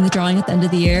yeah, we're doing the drawing at the end of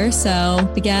the year. So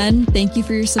again, thank you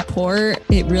for your support.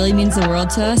 It really means the world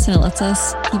to us and it lets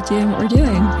us keep doing what we're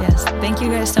doing. Yes. Thank you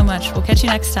guys so much. We'll catch you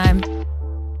next time.